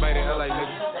happening from the Bay to LA,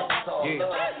 nigga?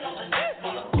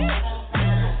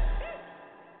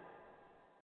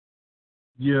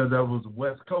 Yeah, that was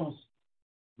West Coast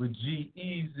with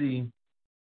G-Eazy,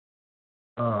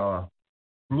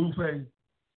 Blueface,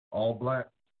 All Black,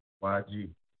 YG,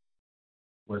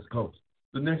 West Coast.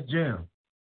 The next jam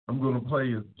I'm going to play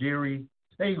is Gary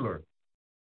Taylor,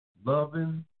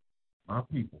 Loving My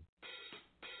People.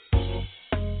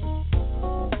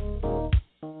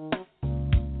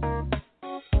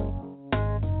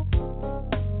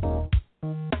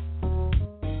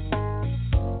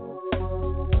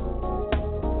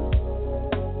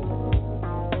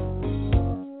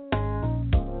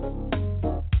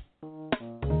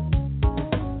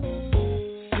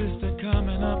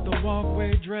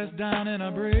 Dressed down in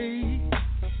a braid,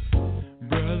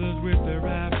 brothers with their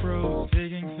afros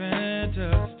taking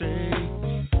center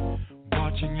stage,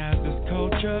 watching as this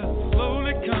culture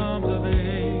slowly comes of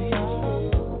age,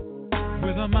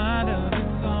 with a mind of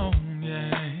its own, yeah.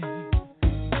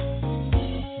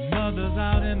 Mothers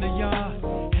out in the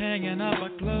yard, hanging up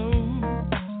her clothes,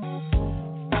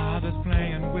 fathers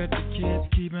playing with the kids,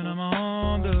 keeping them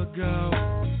on the go,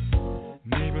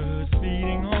 neighborhoods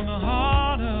feeding on the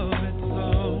heart of it.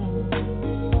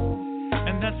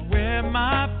 And that's where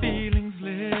my feelings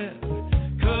live,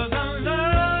 'cause I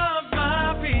love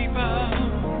my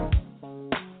people,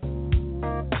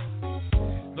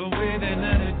 the way they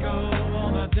let it go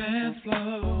on the dance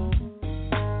floor.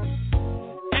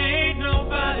 Ain't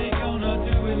nobody gonna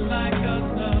do it like us,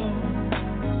 no.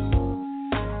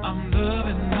 I'm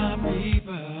loving my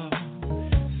people.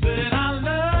 Said I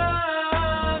love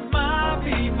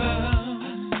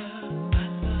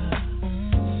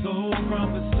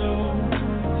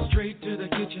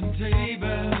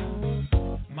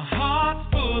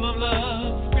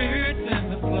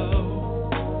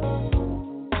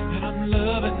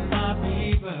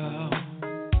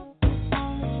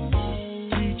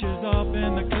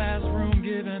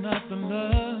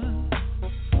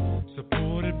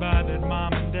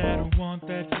want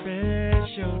that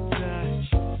special touch.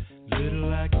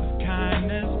 Little acts of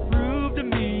kindness prove to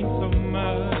mean so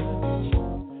much.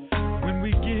 When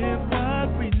we give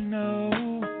what we know,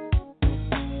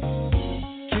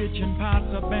 kitchen pots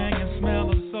are banging, smell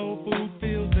of soul food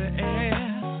fills the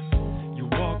air. You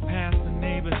walk past the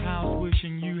neighbor's house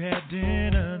wishing you had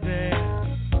dinner there.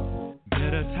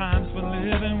 Better times for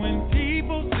living when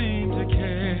people seem to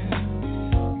care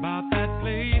about that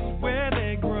place where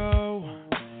they grow.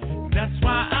 That's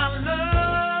why I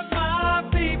love my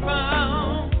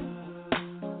people.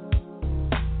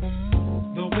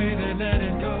 The way they let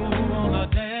it go on the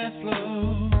dance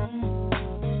floor.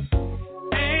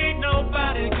 Ain't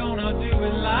nobody gonna do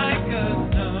it like us,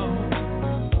 no.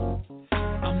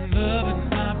 I'm loving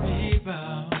my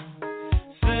people.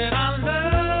 Said I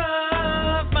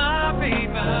love my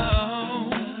people.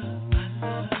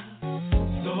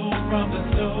 So from the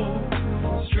stove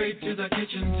straight to the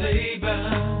kitchen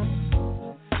table.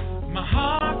 My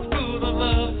heart's full of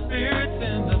love, spirits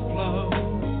in the flow.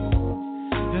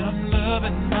 And I'm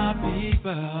loving my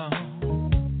people.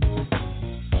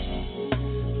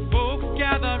 Folks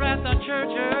gather at the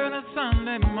church early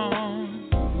Sunday morn.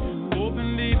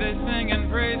 Openly they sing and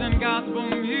praise and gospel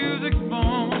music's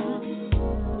born.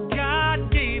 God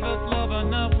gave us love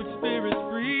enough with spirits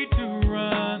free to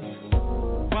run.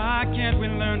 Why can't we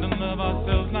learn to love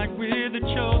ourselves like we're the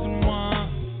chosen one?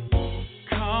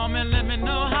 Come and let me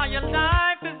know how your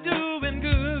life is doing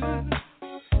good.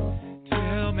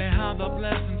 Tell me how the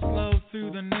blessings flow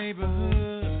through the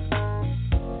neighborhood.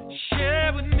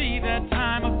 Share with me that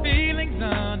time of feelings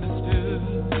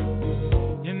understood.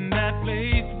 In that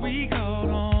place we call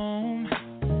home.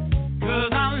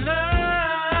 'Cause I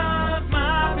love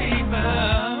my people.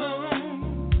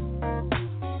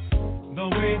 The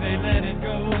way they let it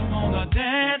go on the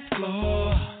dance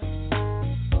floor.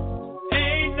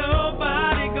 Ain't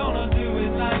nobody gonna do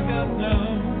it like us, no.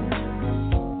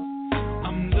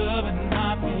 I'm loving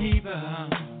my people.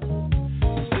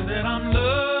 Say that I'm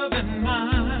loving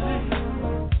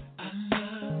mine. I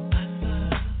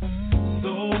love.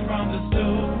 So from the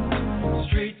stove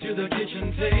straight to the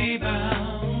kitchen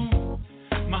table.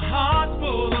 My heart's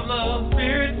full of love,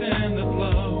 spirits in the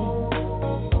flow.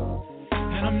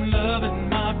 And I'm loving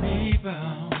my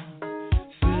people.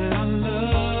 Said I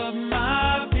love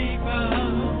my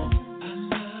people.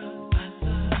 I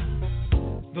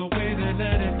love. The way they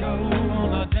let it go on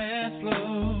the dance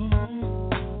floor.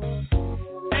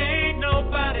 Ain't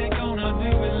nobody gonna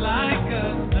do it like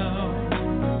us, no.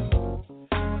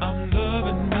 I'm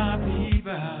loving my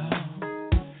people.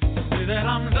 Say that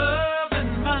I'm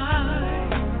loving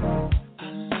mine. I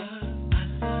love.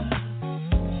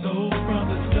 So from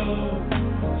the stove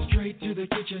straight to the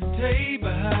kitchen table.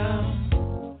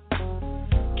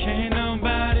 Can't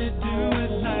nobody do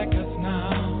it like us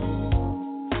now.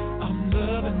 I'm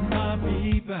loving my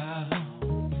people.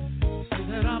 Say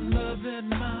that I'm loving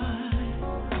mine.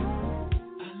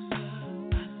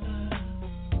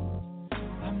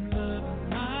 I'm loving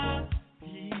my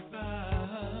people.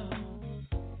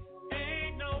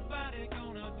 Ain't nobody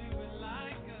gonna do it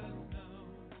like us, no.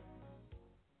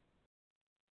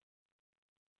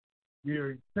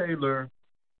 Gary Taylor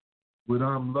with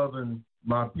I'm Loving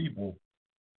My People.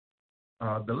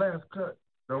 The last cut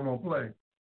that I'm going to play,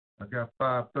 I got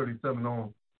 537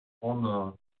 on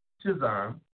the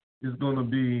Chizime, is going to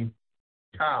be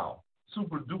Cow,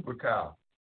 Super Duper Cow,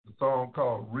 the song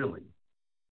called Really.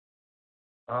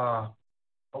 I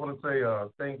want to say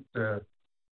thanks to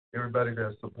everybody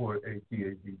that support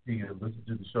ATAZP and listen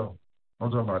to the show.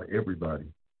 I'm talking about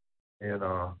everybody. And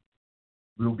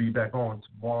we'll be back on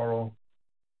tomorrow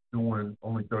doing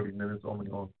only 30 minutes, only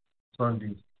on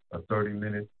Sundays, a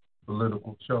 30-minute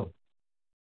political show.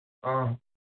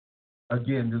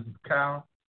 Again, this is Cal,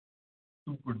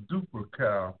 Super Duper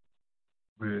Cal,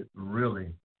 with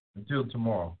Really. Until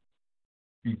tomorrow,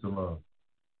 peace and love.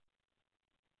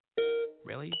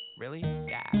 Really? Really?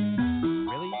 Yeah.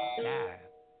 Really? Yeah.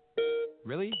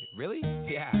 Really? Really?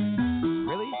 Yeah.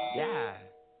 Really? Yeah.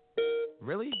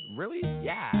 Really? Really?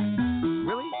 Yeah.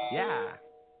 Really? Yeah.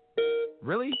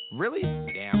 Really? Really?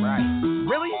 Damn right.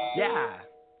 Really? Yeah.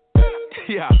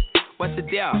 Yeah. What's the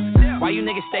deal? Why you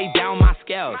niggas stay down my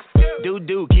scales? Dude,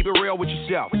 keep it real with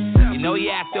yourself. You know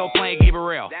your ass still playing, keep it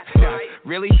real.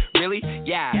 Really? Really?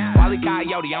 Yeah. Wally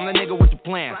Coyote, I'm the nigga with the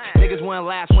plan. Niggas wouldn't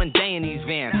last one day in these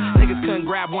vans. Niggas couldn't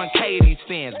grab 1K of these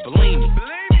fans. Believe me,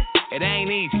 it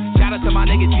ain't easy. Shout out to my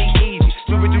nigga G-Eazy.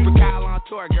 Super duper Kyle on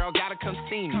tour, girl, gotta come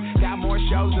see me. Got more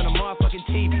shows than a motherfucking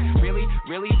TV. Really?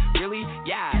 Really? Really?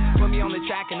 Yeah. Put me on the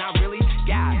track and I really,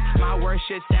 yeah. My worst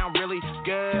shit sound really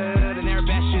good and their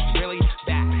best shit's really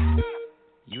bad.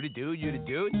 You the dude?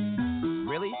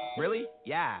 Really, really,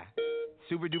 yeah.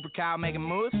 Super duper Kyle making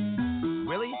moves.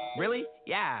 Really, really,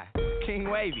 yeah. King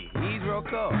Wavy, he's real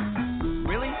cool.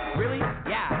 Really, really,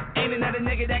 yeah. Ain't another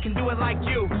nigga that can do it like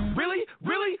you. Really,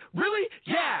 really, really,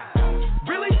 yeah.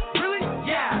 Really, really,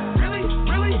 yeah. Really,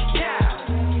 really, yeah.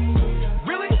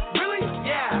 Really, really,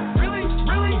 yeah. Really,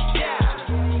 really, yeah.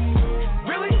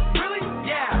 Really, really,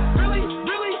 yeah. Really,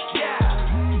 really, yeah.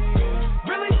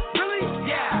 Really, really,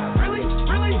 yeah. Really,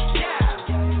 really, yeah.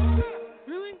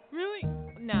 Really? Really?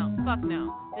 No. Fuck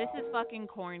no. This is fucking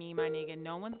corny, my nigga.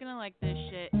 No one's gonna like this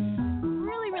shit.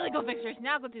 Really, really go fix yours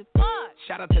now. Go do fuck.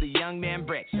 Shout out to the young man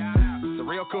Brick. It's a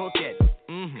real cool kid.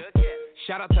 Mm-hmm. Good kid.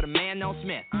 Shout out to the man No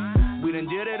Smith. We done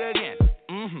did it again.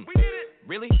 Mm-hmm. We did it.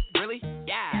 Really, really,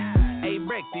 yeah. Hey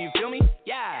Brick, do you feel me?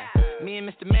 Yeah. Me and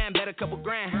Mr. Man bet a couple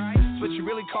grand. It's what you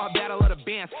really call battle of the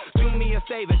bands. Do me a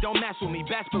favor, don't mess with me.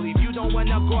 Best believe you don't want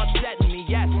to go upsetting me.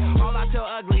 Yes. All I tell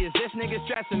ugly is this nigga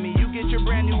stressing me. You get your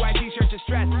brand new white t-shirt to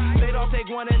stress. They don't take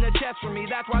one in the chest for me.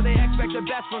 That's why they expect the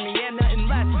best from me and nothing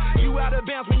less. You out of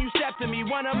bounds when you step to me.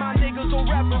 One of my niggas will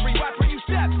referee. Watch where you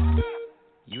step.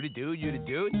 You the dude, you the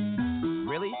dude.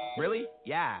 Really, really,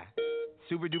 yeah.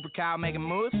 Super duper Kyle making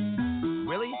moves.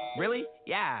 Really, really,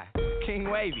 yeah. King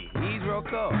Wavy, he's real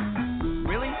cool.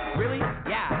 Really, really,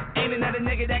 yeah. Ain't another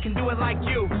nigga that can do it like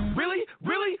you. Really,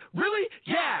 really, really,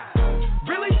 yeah.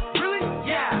 Really, really,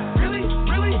 yeah. Really,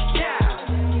 really, yeah.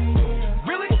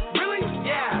 Really, really,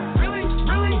 yeah. Really,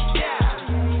 really, yeah.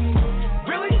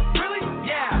 Really, really,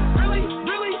 yeah. Really,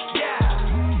 really, yeah.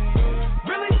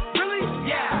 Really, really,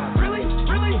 yeah. Really,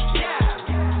 really, yeah.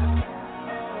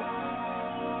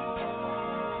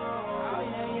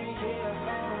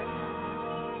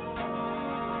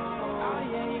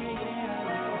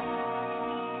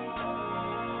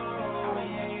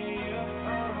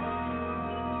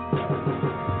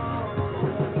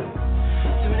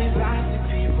 Too many toxic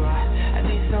people, I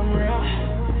need some real.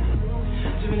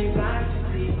 Too many toxic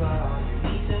people, you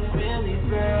need some really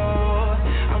real.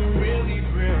 I'm really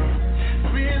real,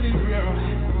 really real.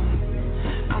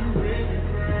 I'm really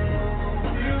real,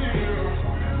 really real.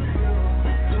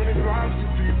 Too many toxic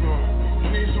people, you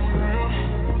need some real.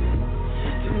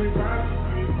 Too many toxic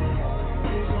people, you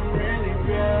need some really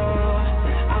real.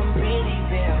 I'm really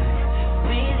real,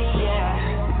 really yeah.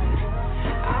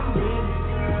 I'm really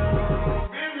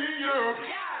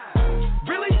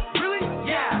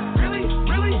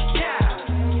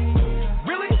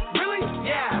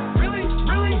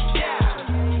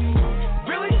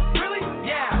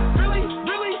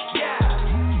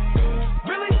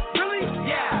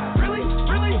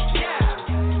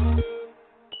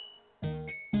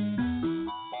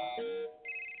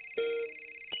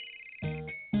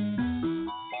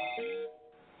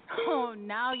Oh,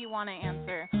 now you want to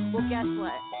answer. Well, guess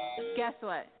what? Guess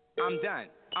what? I'm done.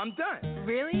 I'm done.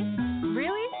 Really?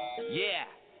 Really? Yeah.